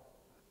more.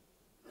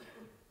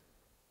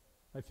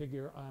 I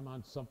figure I'm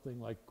on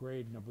something like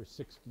grade number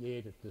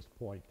 68 at this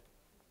point.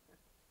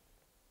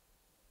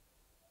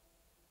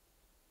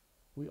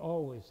 We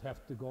always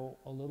have to go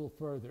a little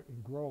further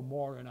and grow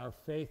more in our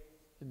faith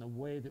in the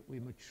way that we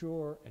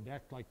mature and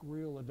act like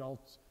real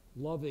adults,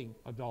 loving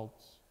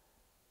adults,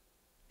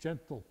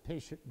 gentle,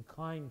 patient, and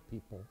kind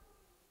people.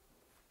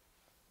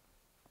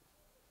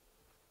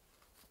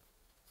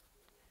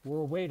 We're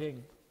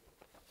awaiting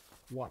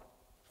what?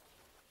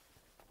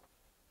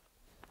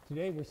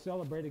 Today we're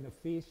celebrating a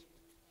feast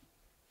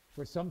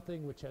for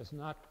something which has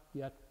not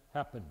yet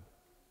happened.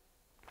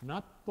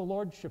 Not the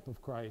lordship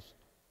of Christ,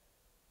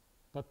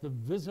 but the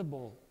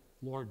visible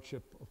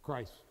lordship of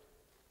Christ.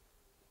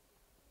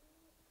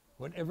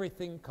 When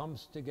everything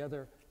comes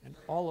together and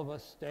all of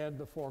us stand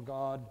before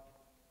God,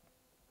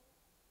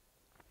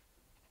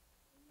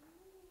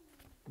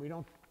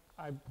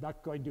 I'm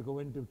not going to go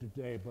into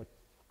today, but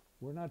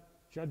we're not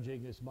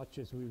judging as much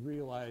as we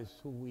realize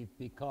who we've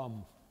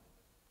become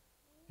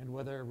and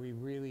whether we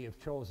really have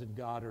chosen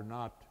God or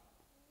not,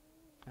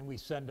 and we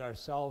send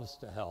ourselves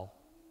to hell.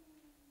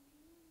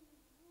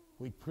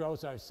 We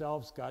chose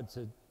ourselves. God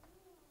said,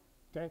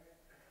 okay,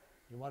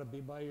 you want to be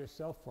by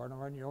yourself, want to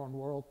run your own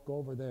world, go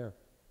over there.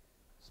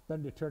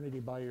 Spend eternity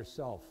by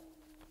yourself.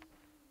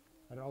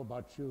 I don't know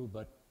about you,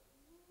 but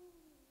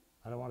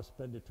I don't want to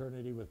spend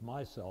eternity with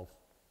myself.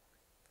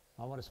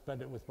 I want to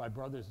spend it with my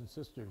brothers and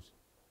sisters.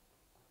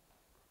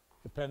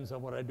 Depends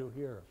on what I do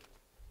here.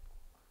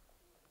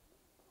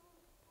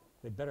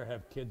 They better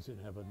have kids in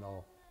heaven,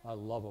 though. I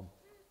love them.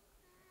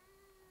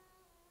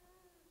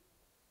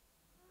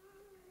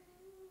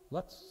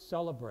 Let's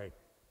celebrate.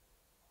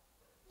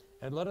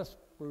 And let us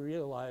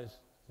realize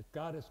that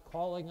God is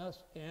calling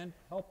us and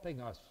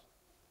helping us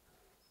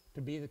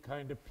to be the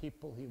kind of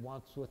people he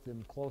wants with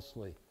him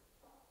closely.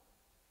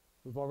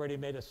 We've already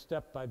made a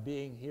step by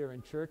being here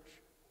in church.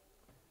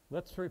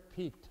 Let's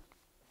repeat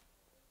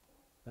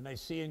the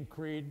Nicene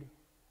Creed,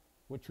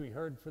 which we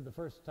heard for the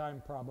first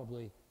time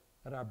probably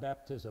at our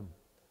baptism.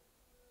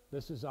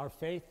 This is our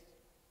faith.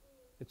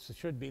 It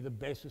should be the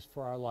basis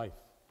for our life.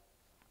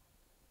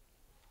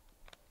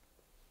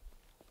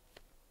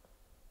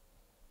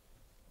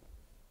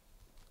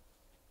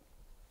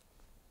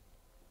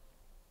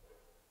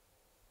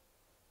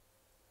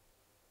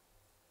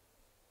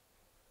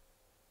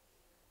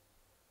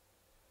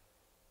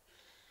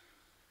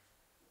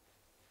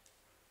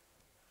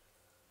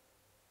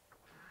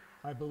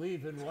 I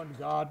believe in one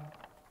God,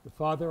 the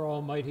Father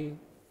Almighty,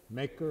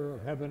 maker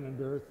of heaven and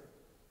earth,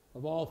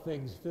 of all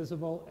things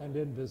visible and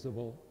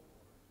invisible.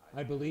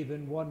 I believe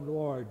in one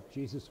Lord,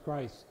 Jesus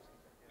Christ,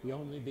 the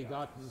only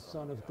begotten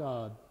Son of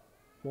God,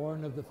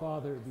 born of the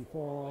Father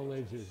before all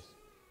ages,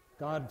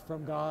 God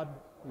from God,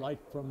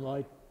 light from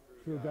light,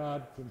 true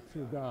God from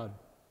true God,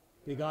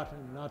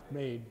 begotten, not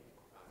made,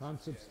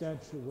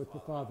 consubstantial with the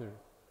Father.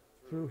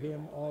 Through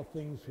him all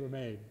things were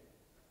made.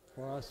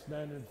 For us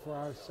men and for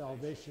our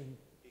salvation,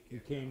 he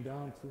came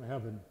down from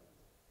heaven,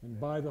 and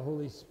by the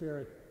Holy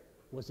Spirit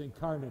was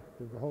incarnate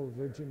of the Holy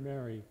Virgin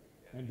Mary,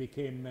 and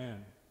became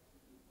man.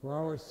 For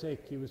our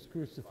sake he was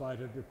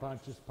crucified under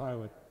Pontius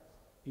Pilate.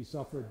 He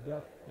suffered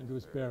death and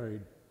was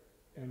buried,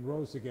 and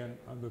rose again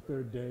on the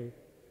third day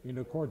in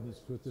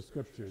accordance with the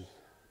Scriptures.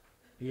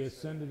 He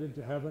ascended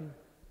into heaven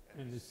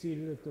and is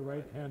seated at the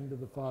right hand of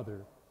the Father.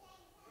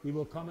 He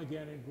will come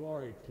again in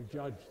glory to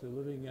judge the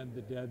living and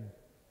the dead,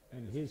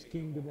 and his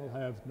kingdom will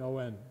have no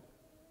end.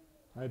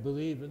 I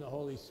believe in the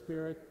Holy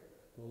Spirit,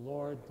 the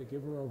Lord, the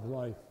giver of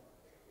life,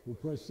 who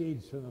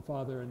proceeds from the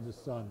Father and the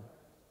Son,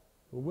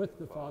 who with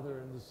the Father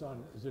and the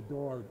Son is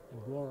adored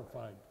and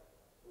glorified,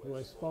 who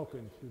has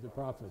spoken through the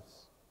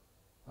prophets.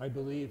 I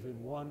believe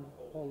in one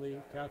holy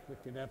Catholic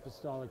and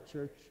Apostolic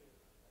Church.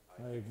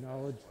 I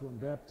acknowledge one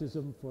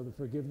baptism for the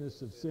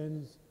forgiveness of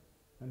sins,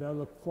 and I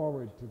look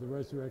forward to the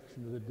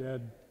resurrection of the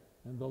dead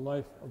and the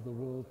life of the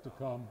world to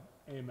come.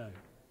 Amen.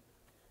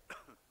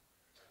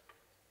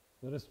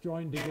 Let us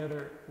join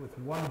together with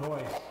one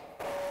voice,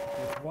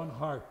 with one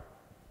heart,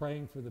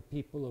 praying for the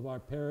people of our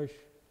parish,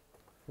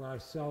 for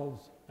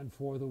ourselves, and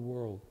for the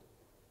world.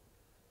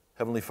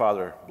 Heavenly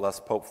Father, bless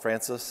Pope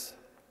Francis,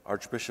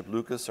 Archbishop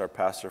Lucas, our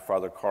pastor,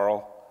 Father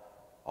Carl,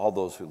 all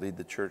those who lead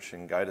the church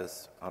and guide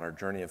us on our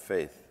journey of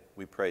faith.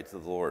 We pray to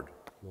the Lord.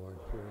 Lord,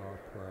 hear our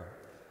prayer.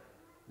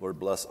 Lord,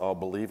 bless all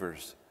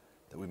believers,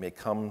 that we may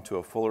come to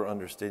a fuller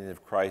understanding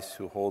of Christ,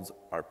 who holds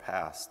our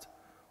past,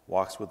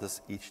 walks with us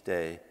each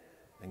day,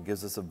 and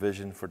gives us a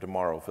vision for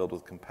tomorrow filled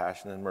with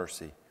compassion and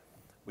mercy.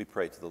 We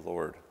pray to the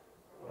Lord.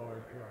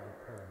 Lord, hear our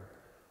prayer.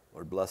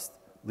 Lord, bless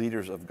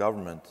leaders of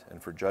government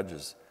and for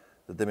judges,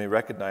 that they may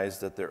recognize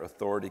that their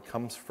authority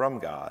comes from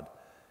God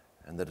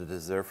and that it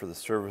is there for the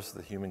service of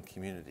the human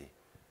community.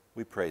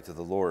 We pray to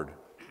the Lord.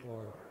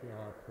 Lord, hear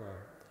our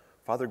prayer.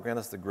 Father, grant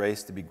us the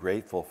grace to be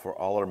grateful for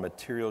all our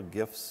material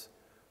gifts,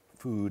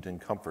 food,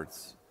 and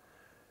comforts,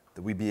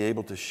 that we be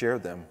able to share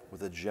them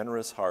with a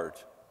generous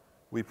heart.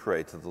 We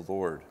pray to the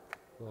Lord.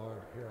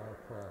 Lord, hear our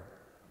prayer.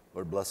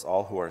 Lord, bless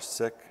all who are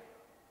sick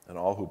and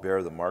all who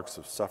bear the marks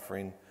of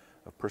suffering,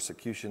 of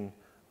persecution,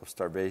 of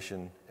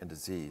starvation, and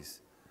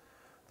disease,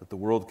 that the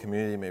world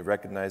community may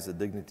recognize the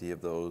dignity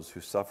of those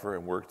who suffer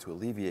and work to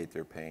alleviate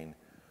their pain.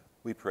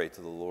 We pray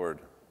to the Lord.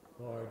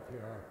 Lord,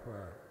 hear our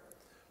prayer.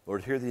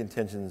 Lord, hear the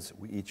intentions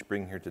we each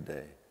bring here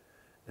today.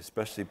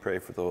 Especially pray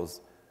for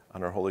those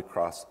on our Holy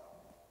Cross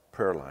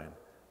prayer line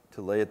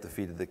to lay at the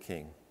feet of the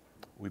King.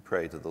 We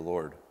pray to the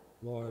Lord.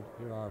 Lord,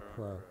 hear our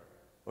prayer.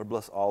 Lord,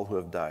 bless all who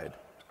have died,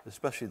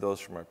 especially those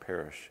from our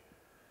parish,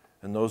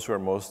 and those who are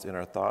most in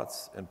our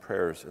thoughts and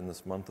prayers in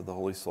this month of the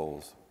Holy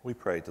Souls. We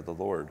pray to the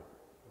Lord.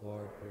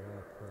 Lord, hear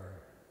our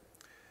prayer.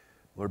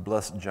 Lord,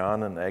 bless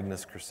John and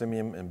Agnes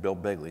Cresimium and Bill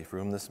Begley, for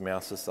whom this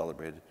Mass is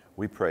celebrated.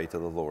 We pray to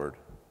the Lord.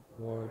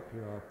 Lord,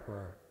 hear our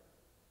prayer.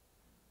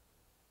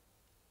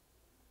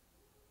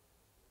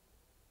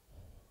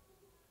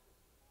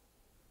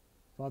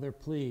 Father,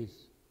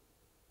 please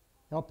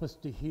help us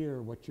to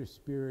hear what your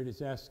Spirit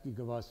is asking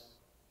of us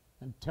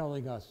and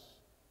telling us.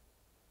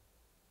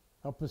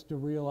 Help us to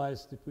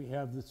realize that we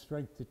have the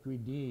strength that we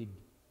need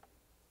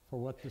for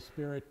what the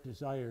Spirit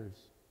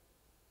desires,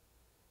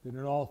 that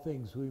in all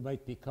things we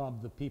might become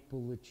the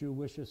people that you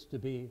wish us to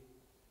be,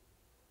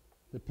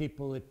 the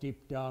people that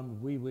deep down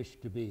we wish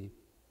to be,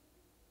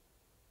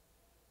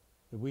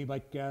 that we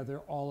might gather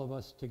all of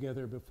us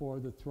together before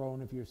the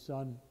throne of your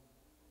Son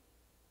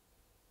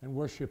and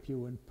worship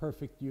you in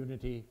perfect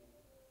unity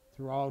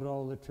throughout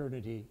all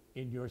eternity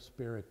in your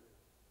Spirit.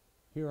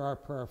 Hear our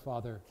prayer,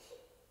 Father.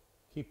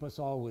 Keep us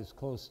always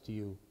close to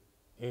you.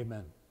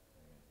 Amen.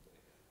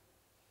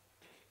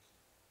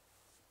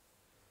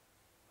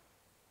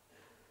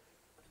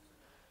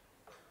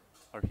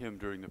 Our hymn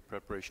during the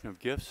preparation of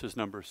gifts is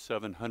number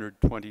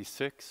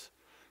 726,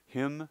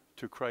 Hymn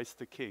to Christ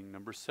the King,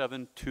 number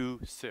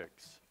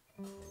 726.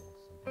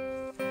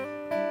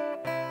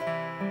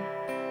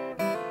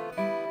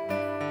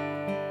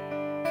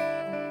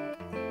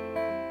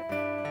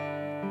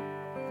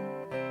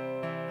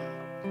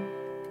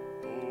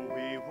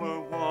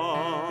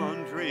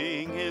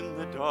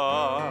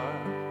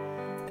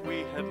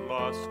 We had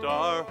lost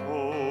our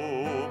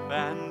hope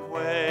and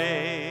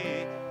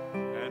way,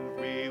 and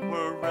we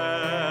were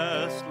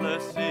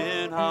restless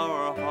in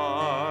our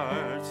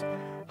hearts,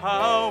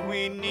 how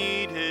we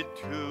needed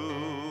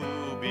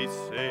to be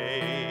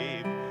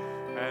saved,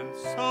 and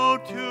so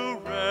to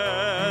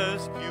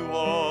rescue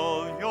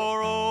all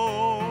your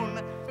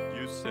own,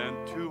 you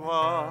sent to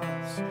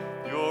us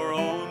your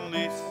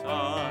only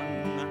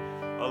Son,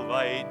 a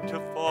light to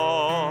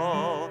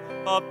fall,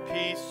 a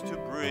peace to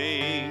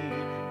bring,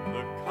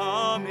 the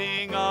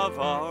coming of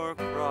our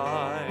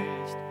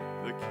Christ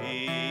the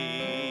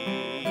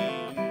King.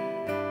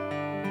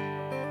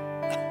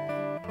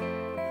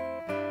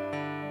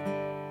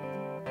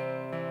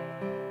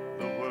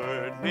 The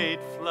Word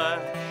made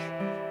flesh,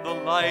 the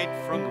light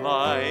from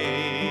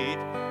light,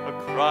 a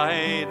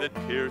cry that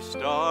pierced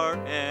our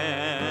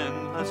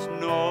endless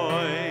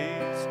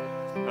noise,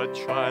 a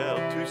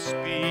child to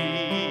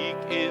speak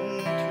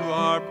into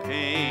our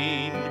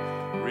pain,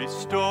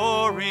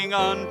 restoring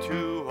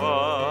unto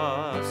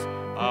us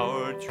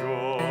our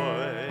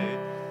joy,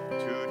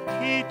 to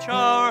teach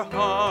our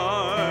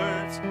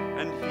hearts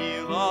and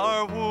heal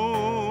our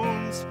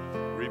wounds,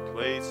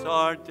 replace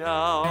our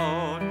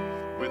doubt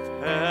with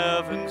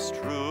heaven's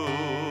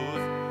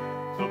truth,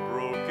 the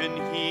broken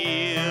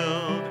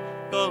healed,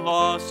 the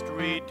lost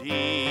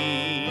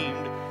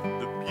redeemed,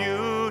 the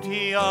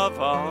beauty of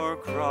our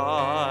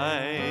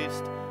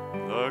Christ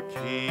the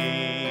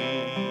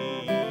King.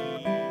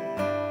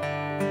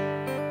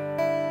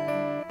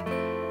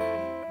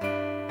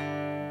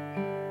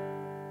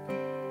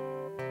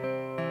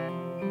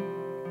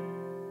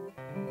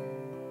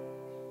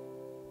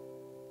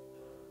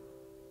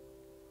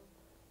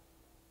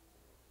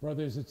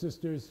 Brothers and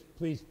sisters,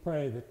 please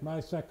pray that my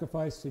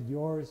sacrifice and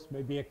yours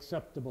may be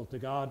acceptable to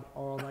God,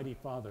 our Almighty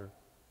Father.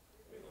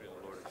 May the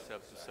Lord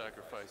accept the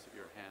sacrifice at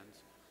your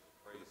hands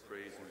for the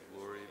praise and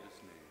glory of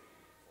his name,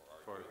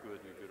 for our good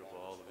and the good of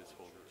all of his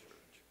holy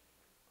church.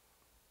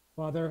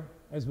 Father,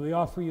 as we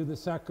offer you the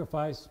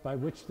sacrifice by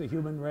which the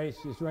human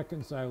race is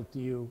reconciled to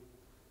you,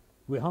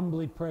 we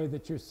humbly pray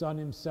that your Son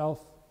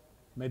himself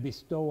may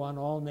bestow on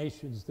all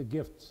nations the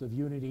gifts of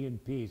unity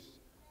and peace.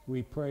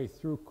 We pray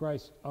through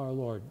Christ our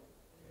Lord.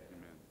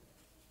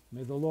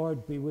 May the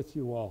Lord be with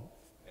you all.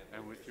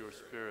 And with your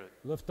spirit.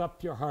 Lift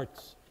up your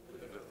hearts.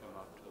 Lift them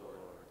up to the Lord.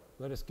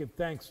 Let us give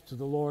thanks to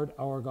the Lord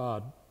our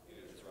God.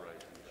 It is right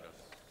and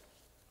just.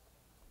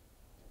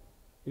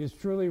 It is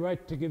truly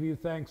right to give you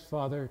thanks,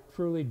 Father,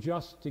 truly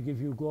just to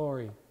give you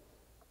glory.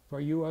 For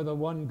you are the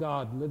one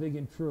God, living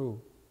and true,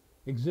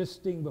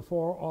 existing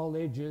before all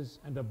ages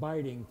and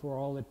abiding for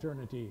all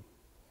eternity,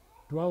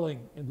 dwelling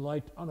in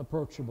light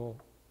unapproachable.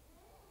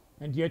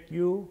 And yet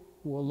you,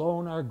 who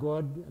alone are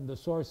good and the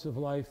source of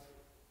life,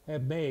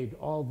 have made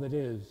all that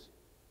is,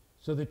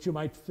 so that you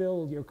might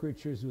fill your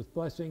creatures with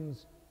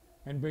blessings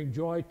and bring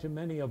joy to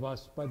many of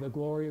us by the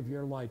glory of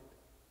your light.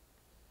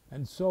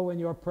 And so in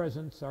your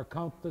presence are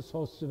countless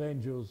hosts of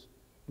angels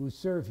who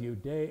serve you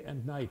day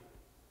and night,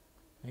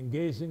 and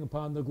gazing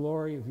upon the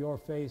glory of your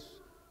face,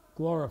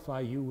 glorify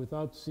you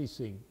without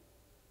ceasing.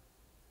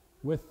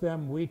 With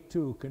them we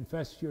too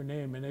confess your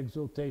name in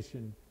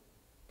exultation,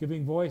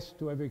 giving voice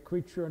to every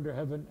creature under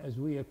heaven as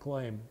we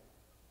acclaim.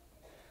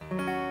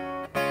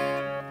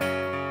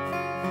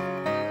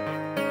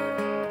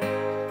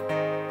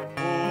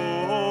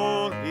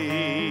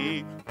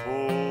 Holy,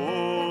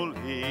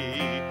 holy,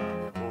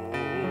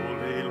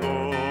 holy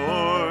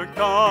Lord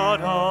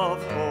God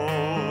of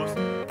hosts,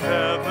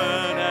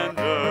 heaven and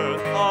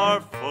earth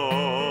are full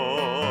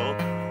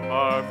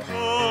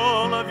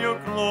of your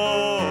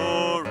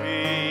glory.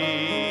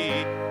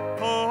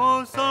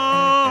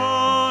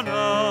 Hosanna,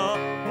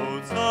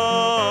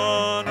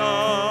 Hosanna,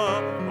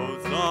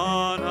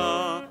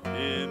 Hosanna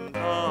in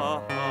the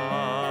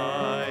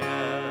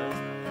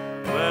highest.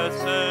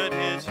 Blessed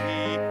is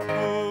he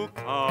who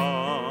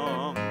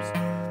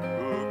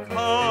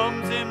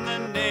comes in the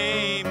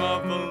name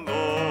of the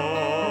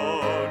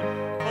Lord.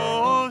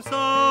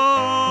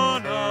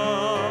 Hosanna,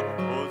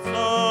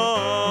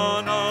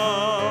 Hosanna,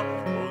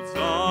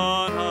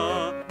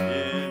 Hosanna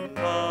in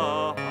the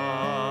highest.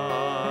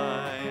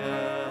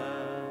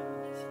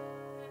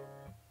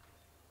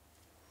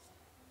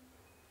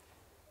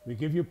 We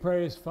give you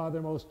praise,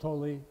 Father most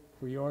holy,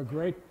 for you are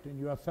great, and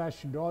you have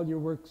fashioned all your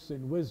works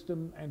in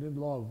wisdom and in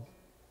love.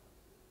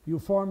 You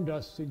formed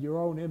us in your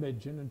own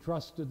image and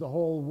entrusted the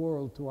whole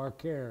world to our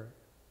care,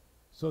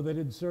 so that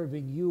in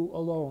serving you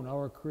alone,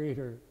 our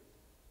Creator,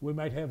 we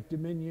might have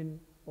dominion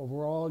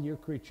over all your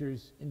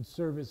creatures in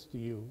service to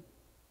you.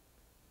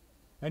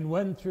 And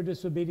when through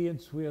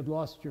disobedience we had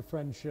lost your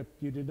friendship,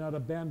 you did not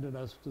abandon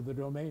us to the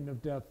domain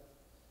of death,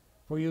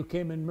 for you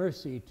came in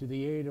mercy to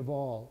the aid of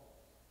all,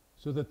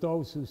 so that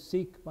those who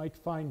seek might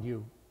find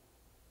you.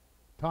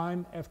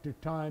 Time after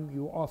time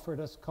you offered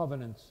us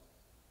covenants,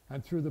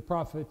 and through the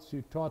prophets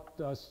you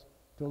taught us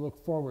to look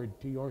forward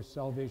to your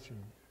salvation.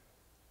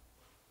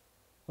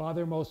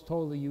 Father most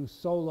holy, you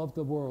so loved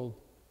the world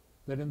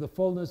that in the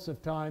fullness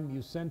of time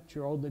you sent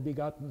your only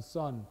begotten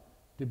Son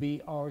to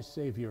be our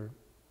Savior.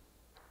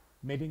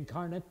 Made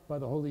incarnate by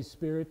the Holy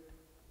Spirit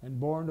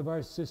and born of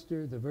our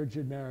sister, the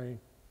Virgin Mary,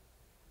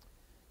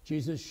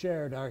 Jesus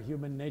shared our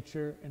human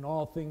nature in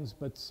all things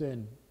but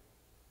sin.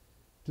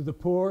 To the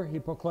poor he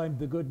proclaimed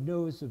the good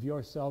news of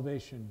your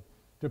salvation,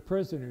 to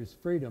prisoners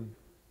freedom,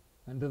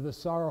 and to the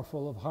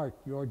sorrowful of heart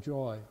your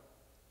joy.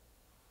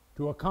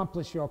 To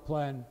accomplish your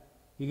plan,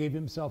 he gave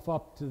himself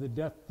up to the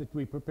death that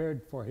we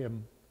prepared for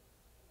him.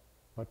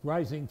 But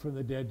rising from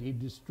the dead, he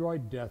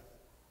destroyed death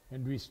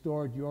and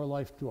restored your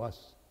life to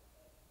us,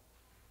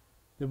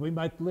 that we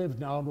might live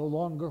now no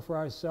longer for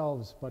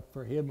ourselves, but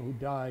for him who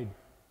died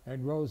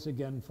and rose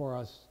again for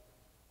us.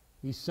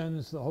 He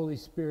sends the Holy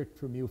Spirit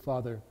from you,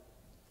 Father,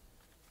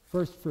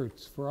 first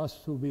fruits for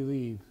us who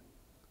believe,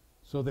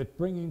 so that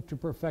bringing to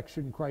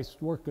perfection Christ's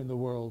work in the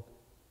world,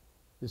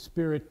 the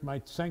Spirit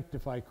might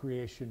sanctify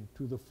creation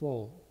to the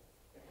full.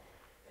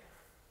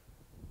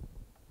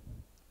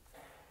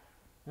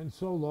 And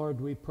so, Lord,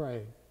 we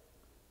pray,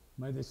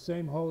 may the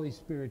same Holy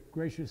Spirit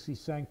graciously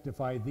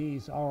sanctify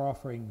these, our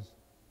offerings,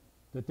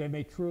 that they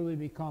may truly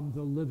become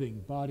the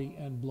living body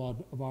and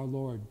blood of our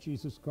Lord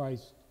Jesus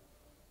Christ,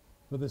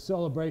 for the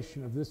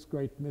celebration of this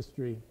great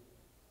mystery,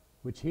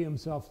 which he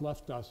himself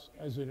left us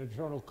as an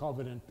eternal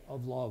covenant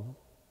of love.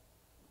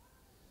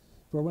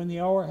 For when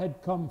the hour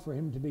had come for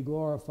him to be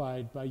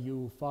glorified by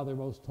you, Father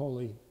most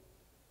holy,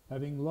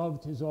 having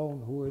loved his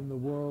own who were in the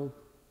world,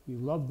 he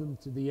loved them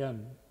to the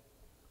end.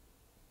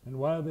 And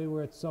while they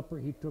were at supper,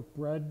 he took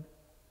bread,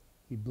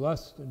 he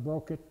blessed and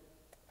broke it,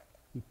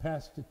 he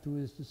passed it to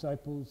his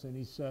disciples, and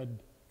he said,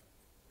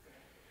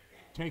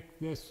 "Take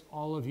this,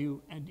 all of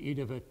you, and eat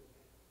of it,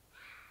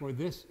 for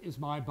this is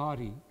my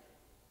body,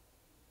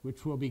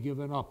 which will be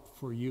given up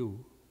for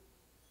you."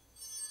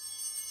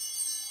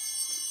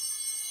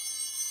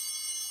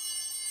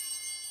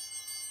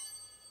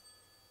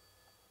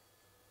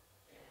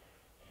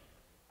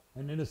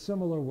 And in a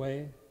similar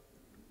way,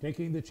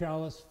 taking the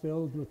chalice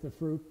filled with the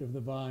fruit of the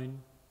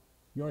vine,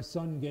 your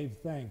Son gave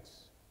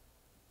thanks.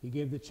 He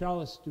gave the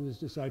chalice to his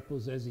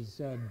disciples as he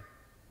said,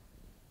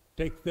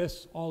 "Take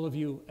this, all of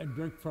you, and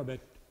drink from it,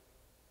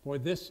 for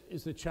this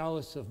is the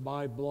chalice of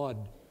my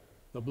blood,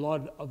 the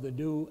blood of the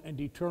new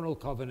and eternal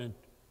covenant,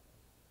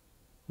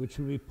 which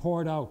will be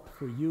poured out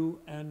for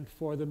you and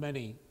for the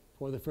many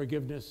for the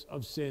forgiveness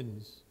of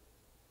sins.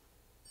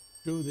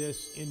 Do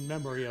this in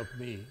memory of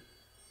me."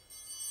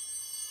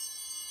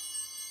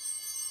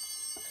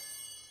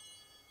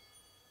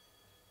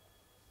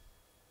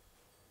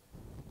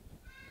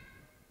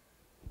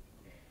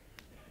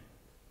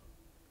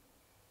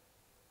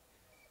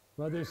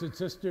 Brothers and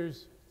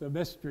sisters, the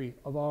mystery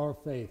of our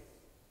faith.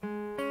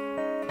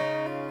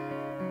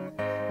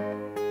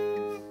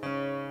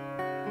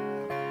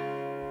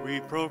 We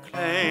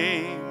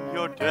proclaim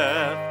your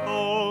death,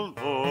 O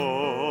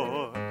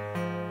Lord,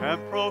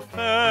 and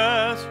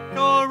profess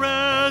your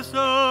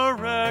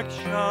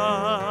resurrection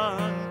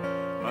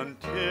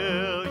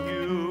until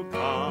you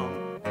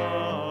come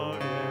again.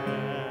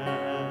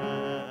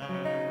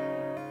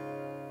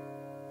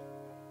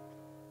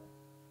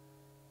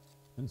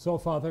 And so,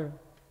 Father,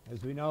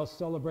 as we now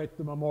celebrate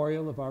the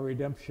memorial of our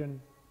redemption,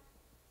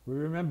 we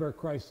remember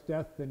Christ's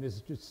death and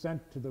his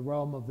descent to the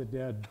realm of the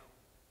dead.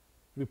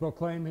 We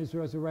proclaim his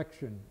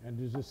resurrection and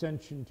his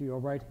ascension to your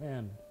right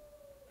hand.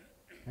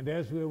 And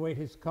as we await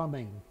his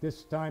coming,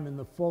 this time in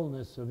the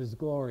fullness of his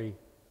glory,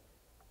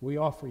 we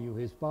offer you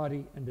his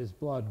body and his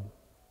blood,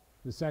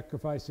 the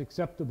sacrifice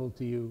acceptable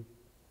to you,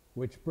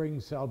 which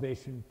brings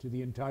salvation to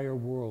the entire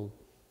world.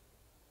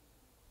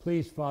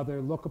 Please,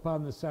 Father, look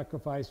upon the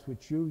sacrifice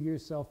which you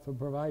yourself have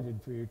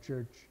provided for your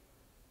church.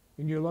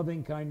 In your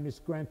loving kindness,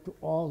 grant to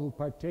all who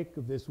partake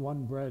of this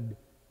one bread,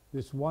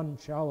 this one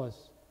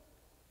chalice,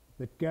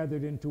 that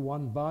gathered into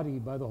one body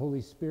by the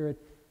Holy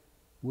Spirit,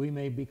 we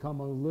may become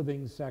a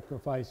living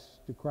sacrifice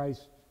to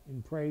Christ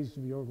in praise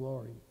of your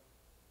glory.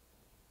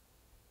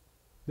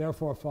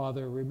 Therefore,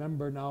 Father,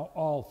 remember now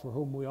all for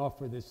whom we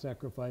offer this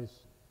sacrifice,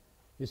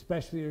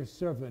 especially your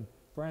servant,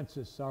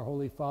 Francis, our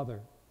Holy Father,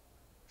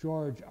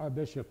 George, our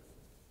bishop,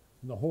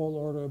 and the whole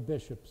order of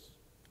bishops,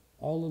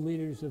 all the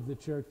leaders of the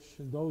church,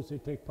 and those who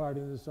take part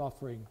in this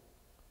offering,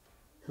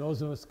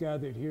 those of us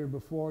gathered here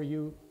before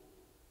you,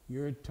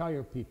 your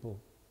entire people,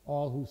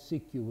 all who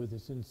seek you with a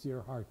sincere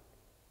heart.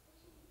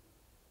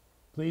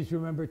 Please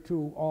remember,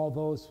 too, all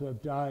those who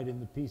have died in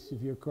the peace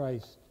of your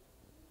Christ,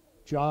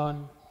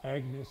 John,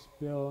 Agnes,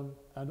 Bill,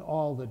 and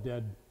all the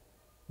dead,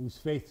 whose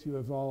faith you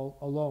have all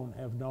alone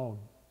have known.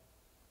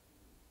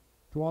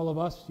 To all of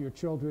us, your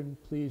children,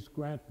 please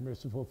grant,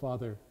 merciful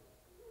Father,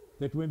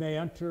 that we may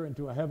enter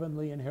into a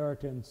heavenly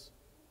inheritance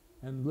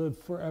and live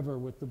forever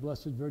with the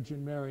Blessed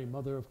Virgin Mary,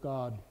 Mother of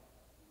God,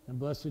 and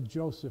blessed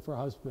Joseph, her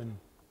husband,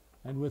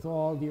 and with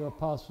all your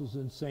apostles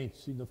and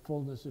saints in the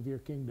fullness of your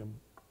kingdom.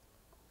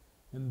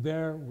 And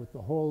there, with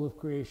the whole of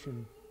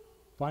creation,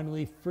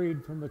 finally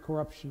freed from the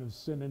corruption of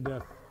sin and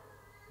death,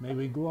 may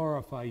we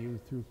glorify you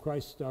through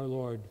Christ our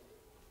Lord,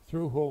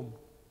 through whom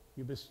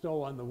you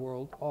bestow on the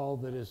world all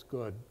that is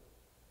good.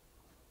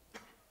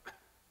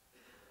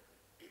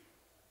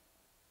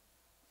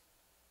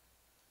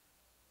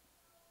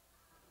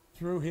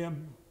 Through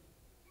him,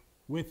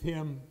 with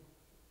him,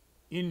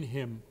 in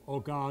him, O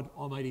God,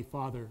 Almighty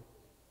Father,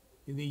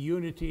 in the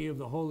unity of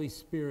the Holy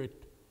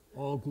Spirit,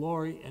 all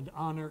glory and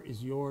honor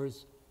is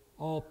yours,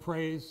 all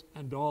praise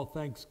and all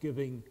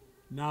thanksgiving,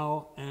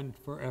 now and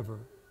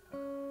forever.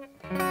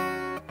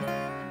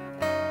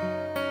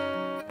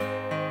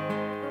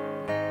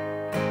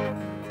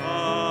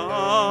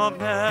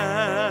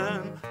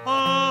 Amen.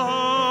 Amen.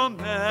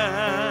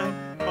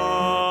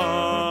 Amen.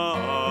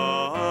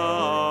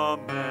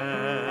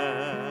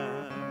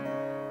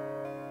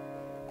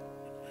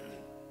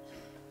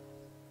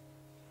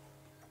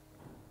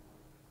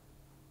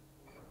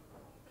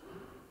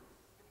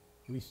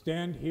 We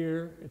stand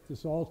here at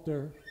this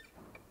altar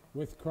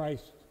with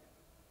Christ,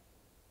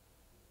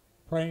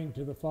 praying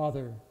to the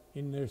Father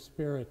in their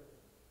spirit.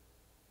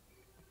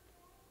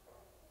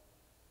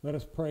 Let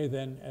us pray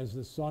then, as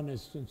the Son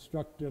has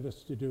instructed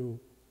us to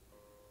do,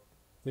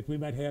 that we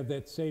might have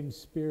that same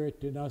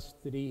spirit in us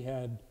that he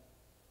had,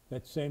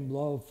 that same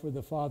love for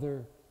the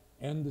Father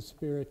and the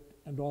Spirit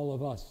and all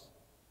of us.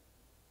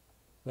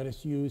 Let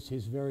us use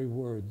his very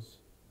words.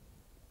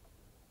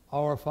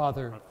 Our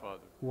Father,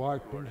 who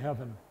art in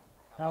heaven,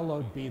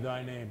 hallowed be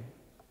thy name.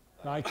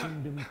 Thy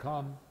kingdom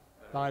come,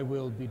 thy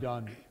will be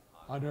done,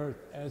 on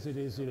earth as it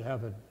is in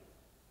heaven.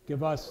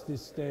 Give us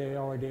this day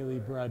our daily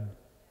bread,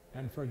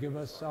 and forgive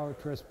us our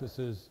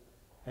trespasses,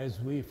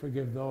 as we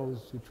forgive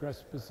those who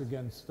trespass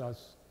against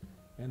us.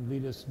 And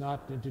lead us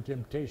not into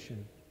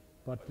temptation,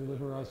 but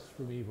deliver us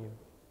from evil.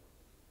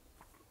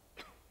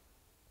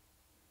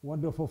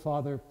 Wonderful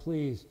Father,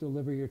 please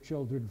deliver your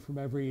children from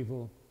every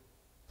evil.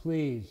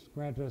 Please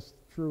grant us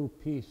true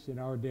peace in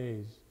our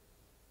days,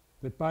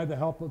 that by the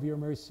help of your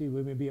mercy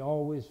we may be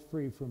always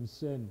free from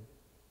sin,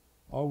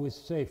 always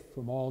safe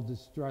from all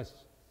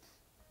distress,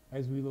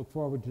 as we look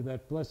forward to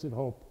that blessed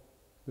hope,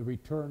 the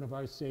return of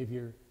our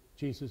Savior,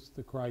 Jesus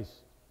the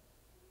Christ.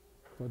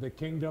 For the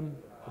kingdom,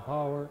 the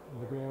power,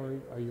 and the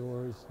glory are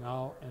yours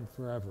now and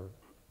forever.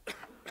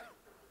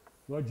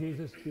 Lord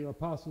Jesus, to your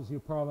apostles you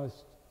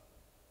promised,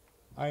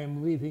 I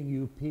am leaving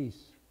you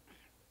peace.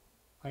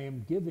 I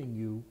am giving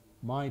you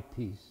my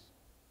peace.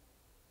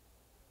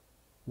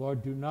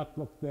 Lord, do not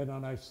look then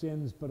on our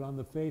sins, but on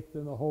the faith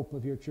and the hope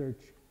of your church.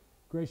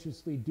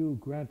 Graciously do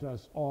grant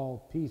us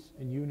all peace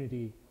and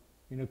unity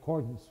in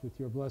accordance with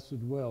your blessed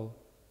will,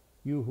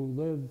 you who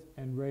live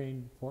and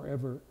reign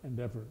forever and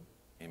ever.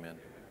 Amen.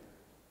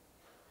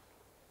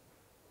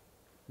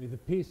 May the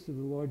peace of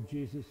the Lord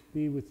Jesus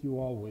be with you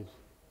always.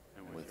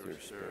 And with your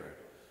spirit.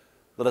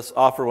 Let us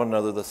offer one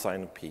another the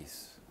sign of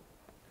peace.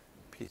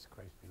 Peace.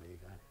 Christ be with you,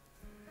 God.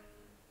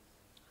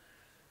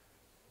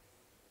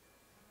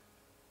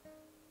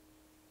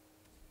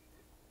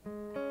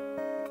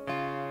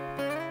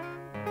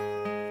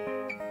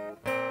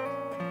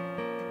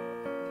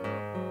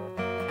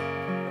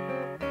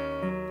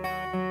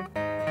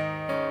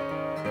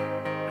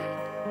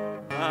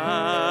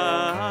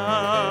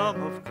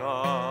 Lamb of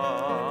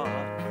God,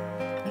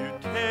 you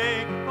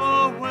take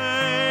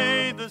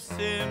away the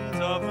sins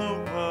of the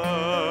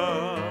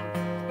world.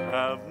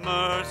 Have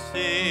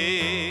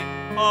mercy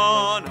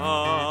on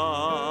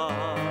us.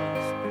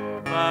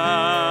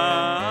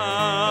 Lamb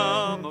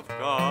of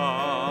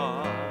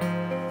God,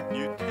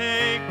 you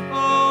take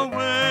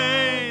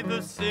away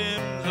the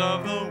sins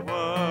of the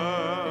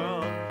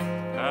world.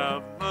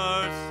 Have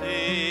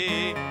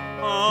mercy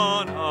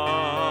on us.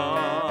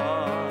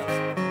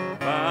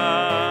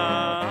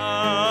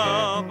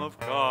 Lamb of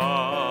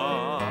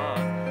God,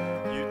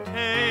 you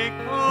take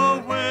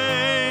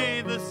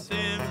away the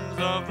sins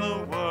of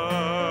the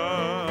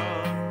world.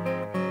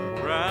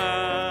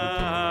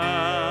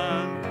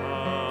 Grant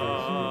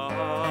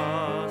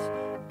us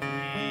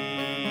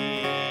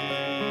peace.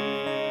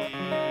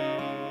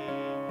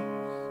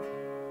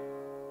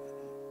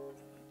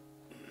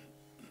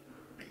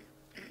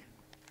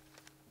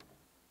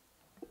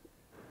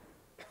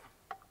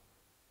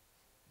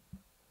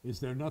 Is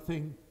there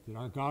nothing that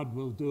our God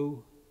will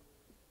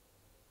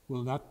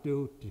not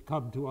do to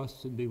come to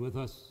us and be with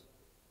us?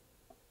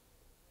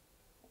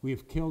 We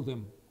have killed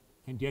him,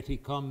 and yet he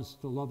comes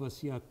to love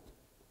us yet.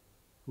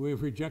 We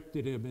have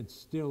rejected him, and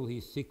still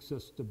he seeks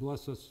us to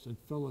bless us and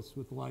fill us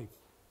with life.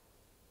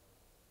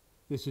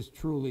 This is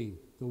truly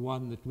the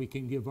one that we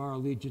can give our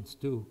allegiance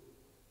to,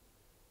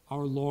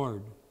 our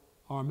Lord,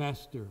 our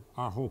Master,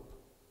 our hope.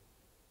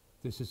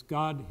 This is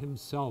God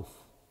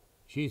himself,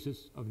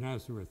 Jesus of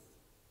Nazareth.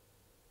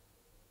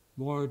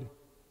 Lord,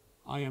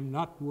 I am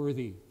not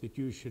worthy that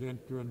you should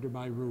enter under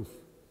my roof,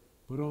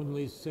 but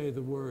only say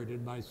the word,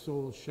 and my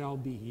soul shall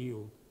be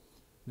healed.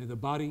 May the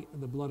body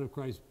and the blood of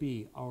Christ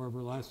be our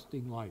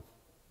everlasting life.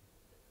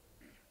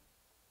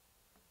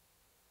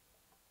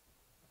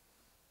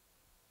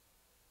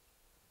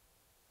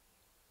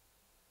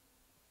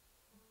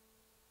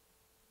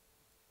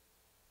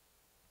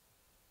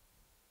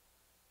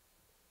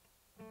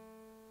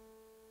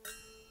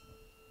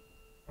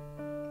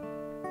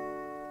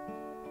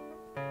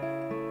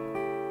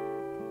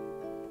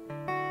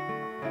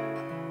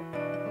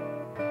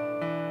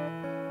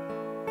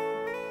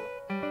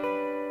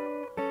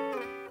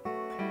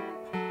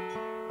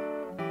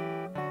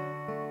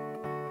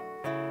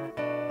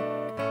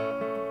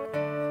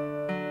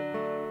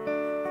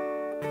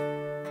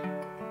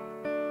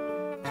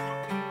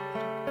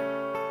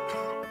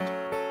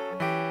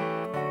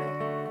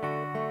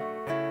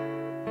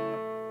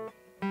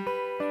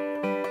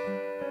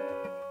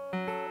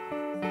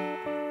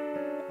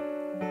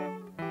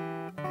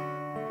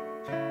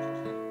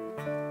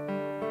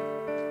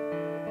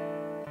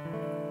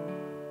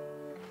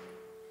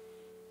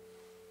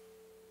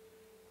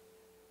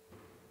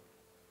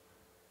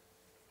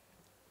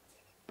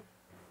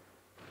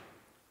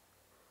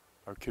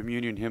 Our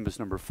communion hymn is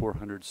number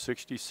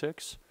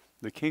 466.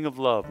 The King of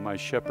Love, my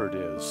shepherd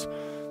is.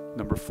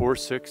 Number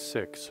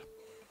 466.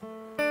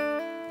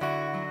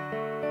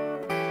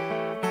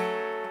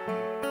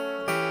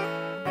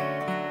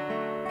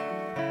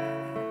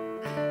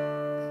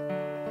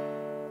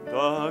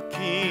 The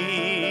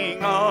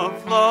King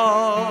of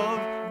Love,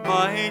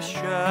 my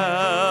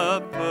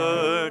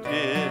shepherd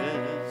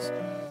is.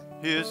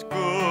 His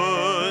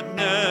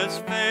goodness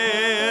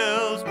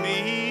fails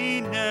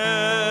me never.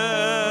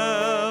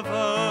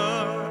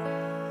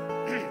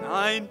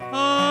 I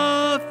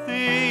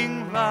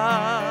nothing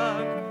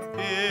lack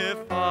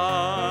if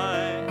I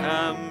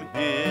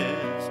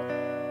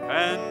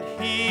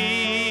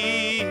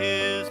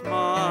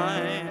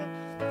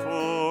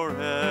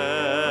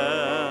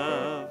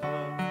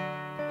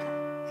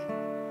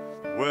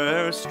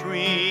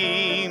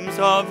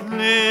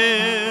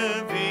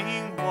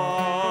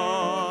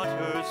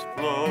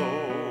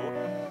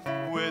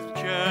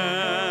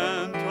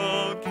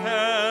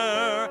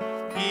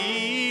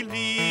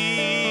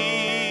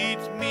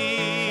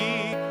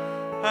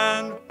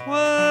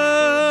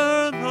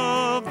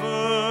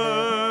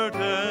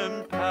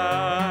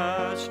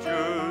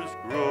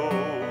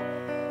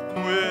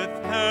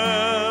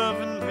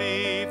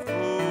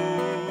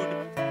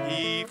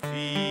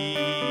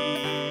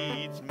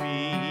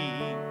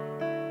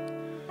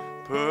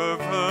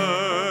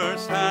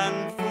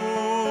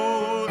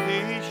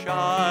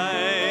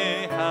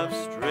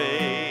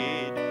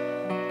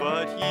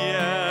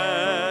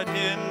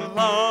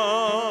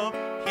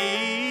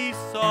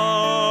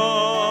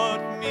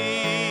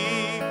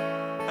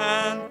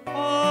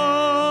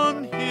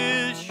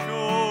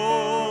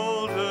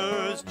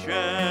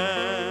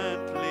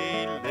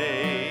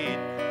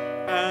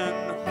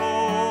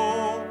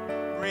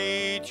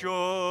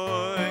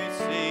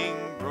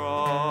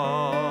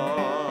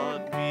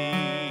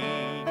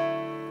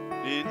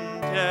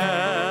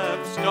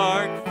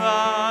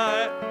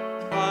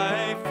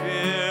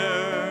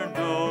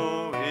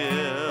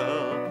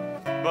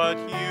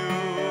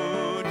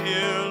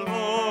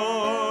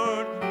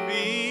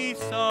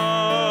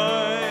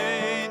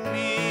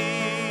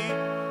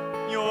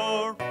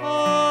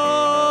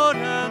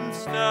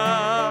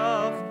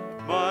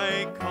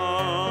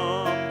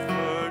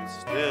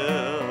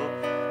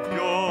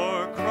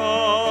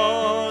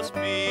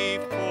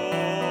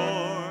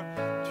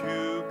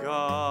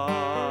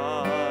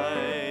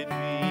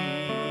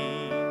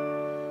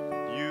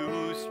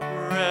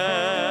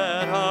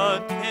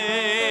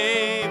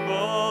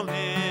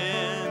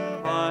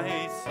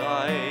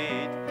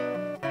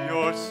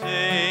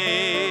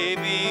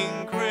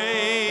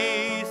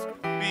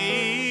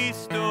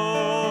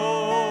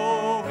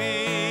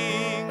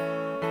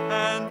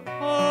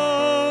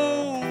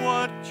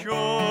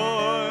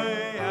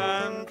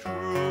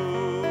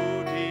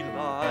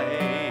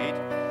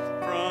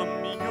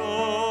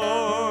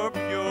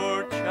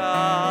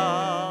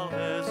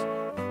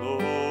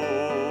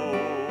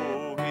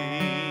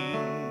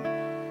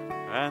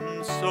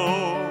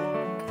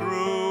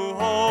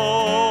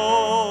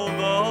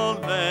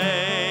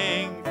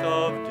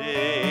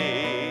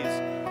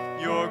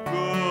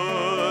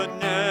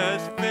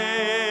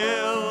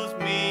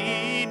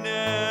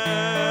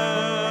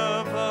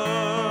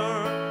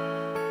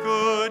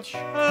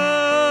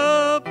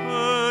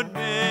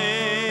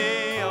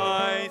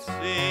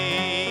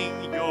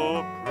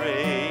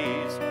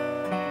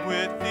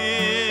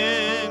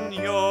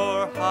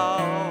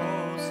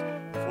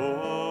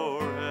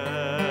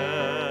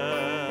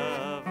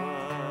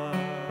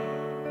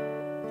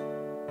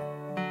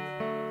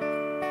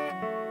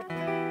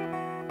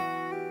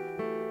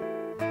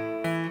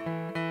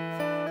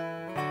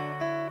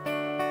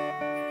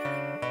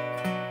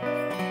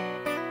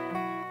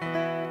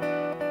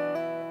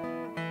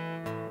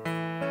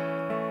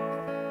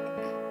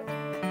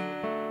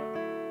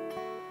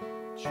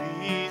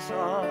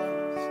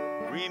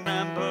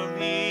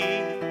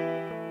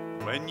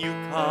when you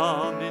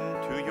come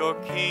into your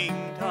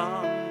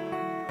kingdom.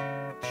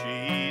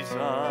 Jesus,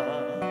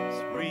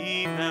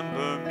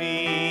 remember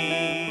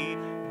me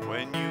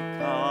when you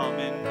come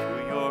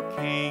into your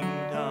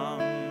kingdom.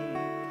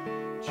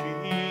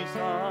 Jesus,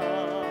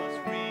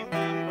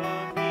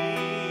 remember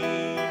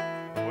me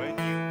when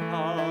you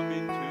come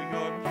into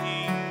your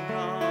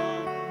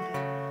kingdom.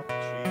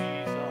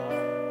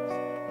 Jesus,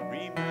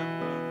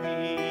 remember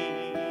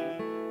me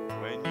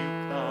when you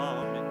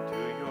come into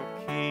your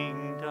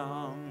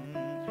kingdom.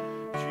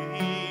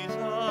 Jesus,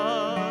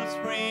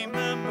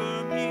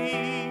 remember me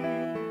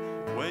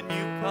when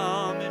you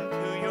come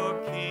into your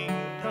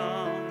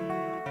kingdom.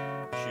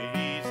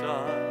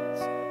 Jesus,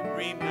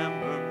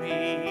 remember me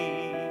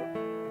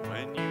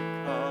when you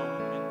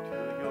come into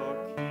your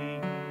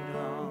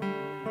kingdom.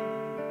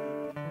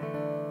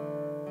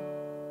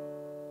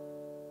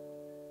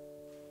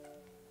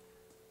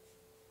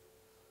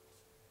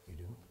 You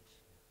do?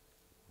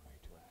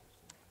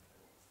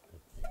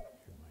 Right.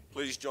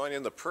 Please join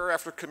in the prayer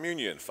after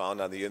communion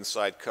found on the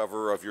inside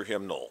cover of your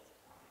hymnal.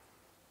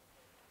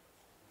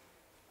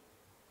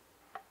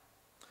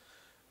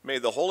 May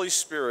the Holy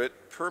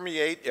Spirit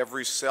permeate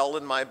every cell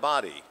in my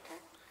body,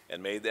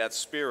 and may that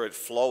Spirit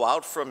flow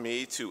out from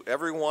me to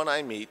everyone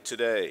I meet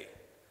today.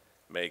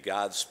 May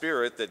God's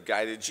Spirit that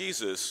guided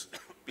Jesus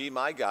be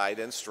my guide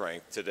and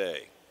strength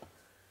today.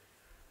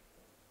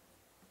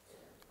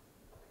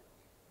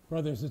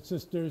 Brothers and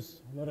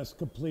sisters, let us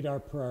complete our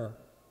prayer.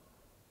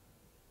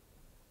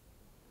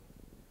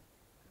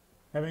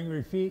 Having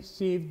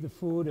received the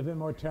food of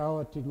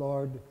immortality,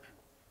 Lord,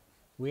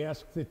 we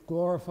ask that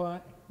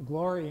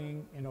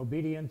glorying in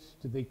obedience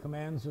to the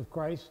commands of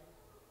Christ,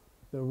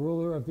 the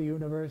ruler of the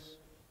universe,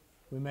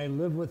 we may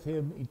live with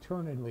him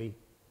eternally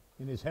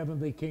in his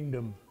heavenly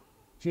kingdom,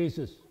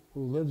 Jesus,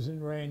 who lives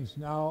and reigns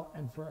now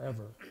and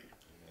forever. Amen.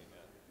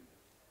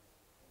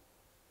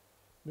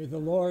 May the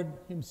Lord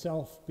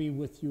himself be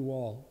with you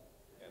all.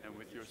 And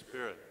with your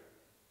spirit.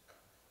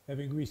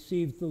 Having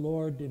received the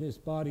Lord in his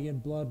body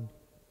and blood,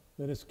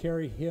 let us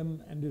carry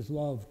him and his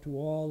love to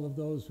all of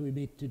those we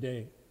meet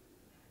today.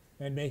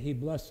 And may he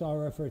bless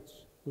our efforts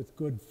with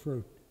good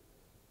fruit.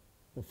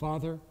 The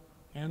Father,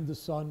 and the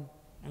Son,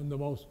 and the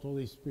most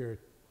Holy Spirit.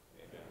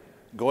 Amen.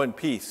 Go in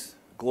peace,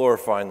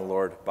 glorifying the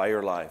Lord by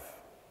your life.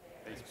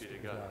 Thanks be to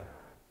God.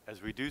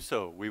 As we do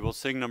so, we will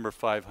sing number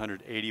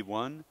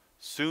 581,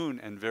 Soon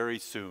and Very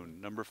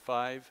Soon. Number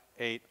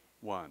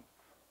 581.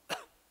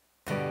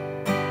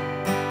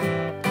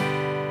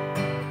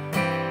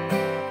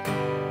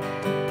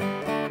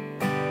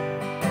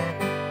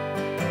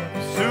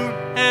 Soon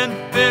and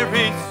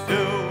very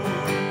soon,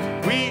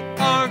 we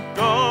are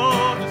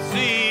going to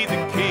see the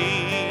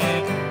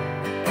King.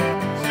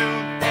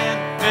 Soon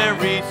and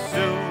very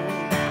soon,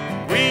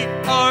 we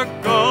are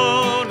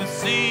going to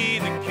see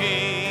the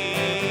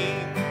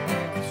King.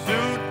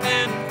 Soon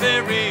and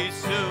very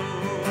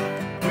soon,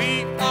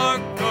 we are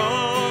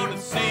going to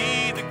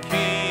see the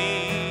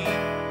King.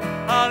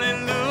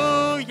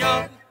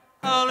 Hallelujah,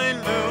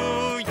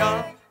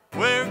 hallelujah,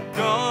 we're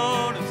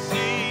going to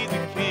see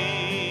the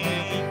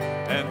King.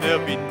 And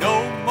there'll be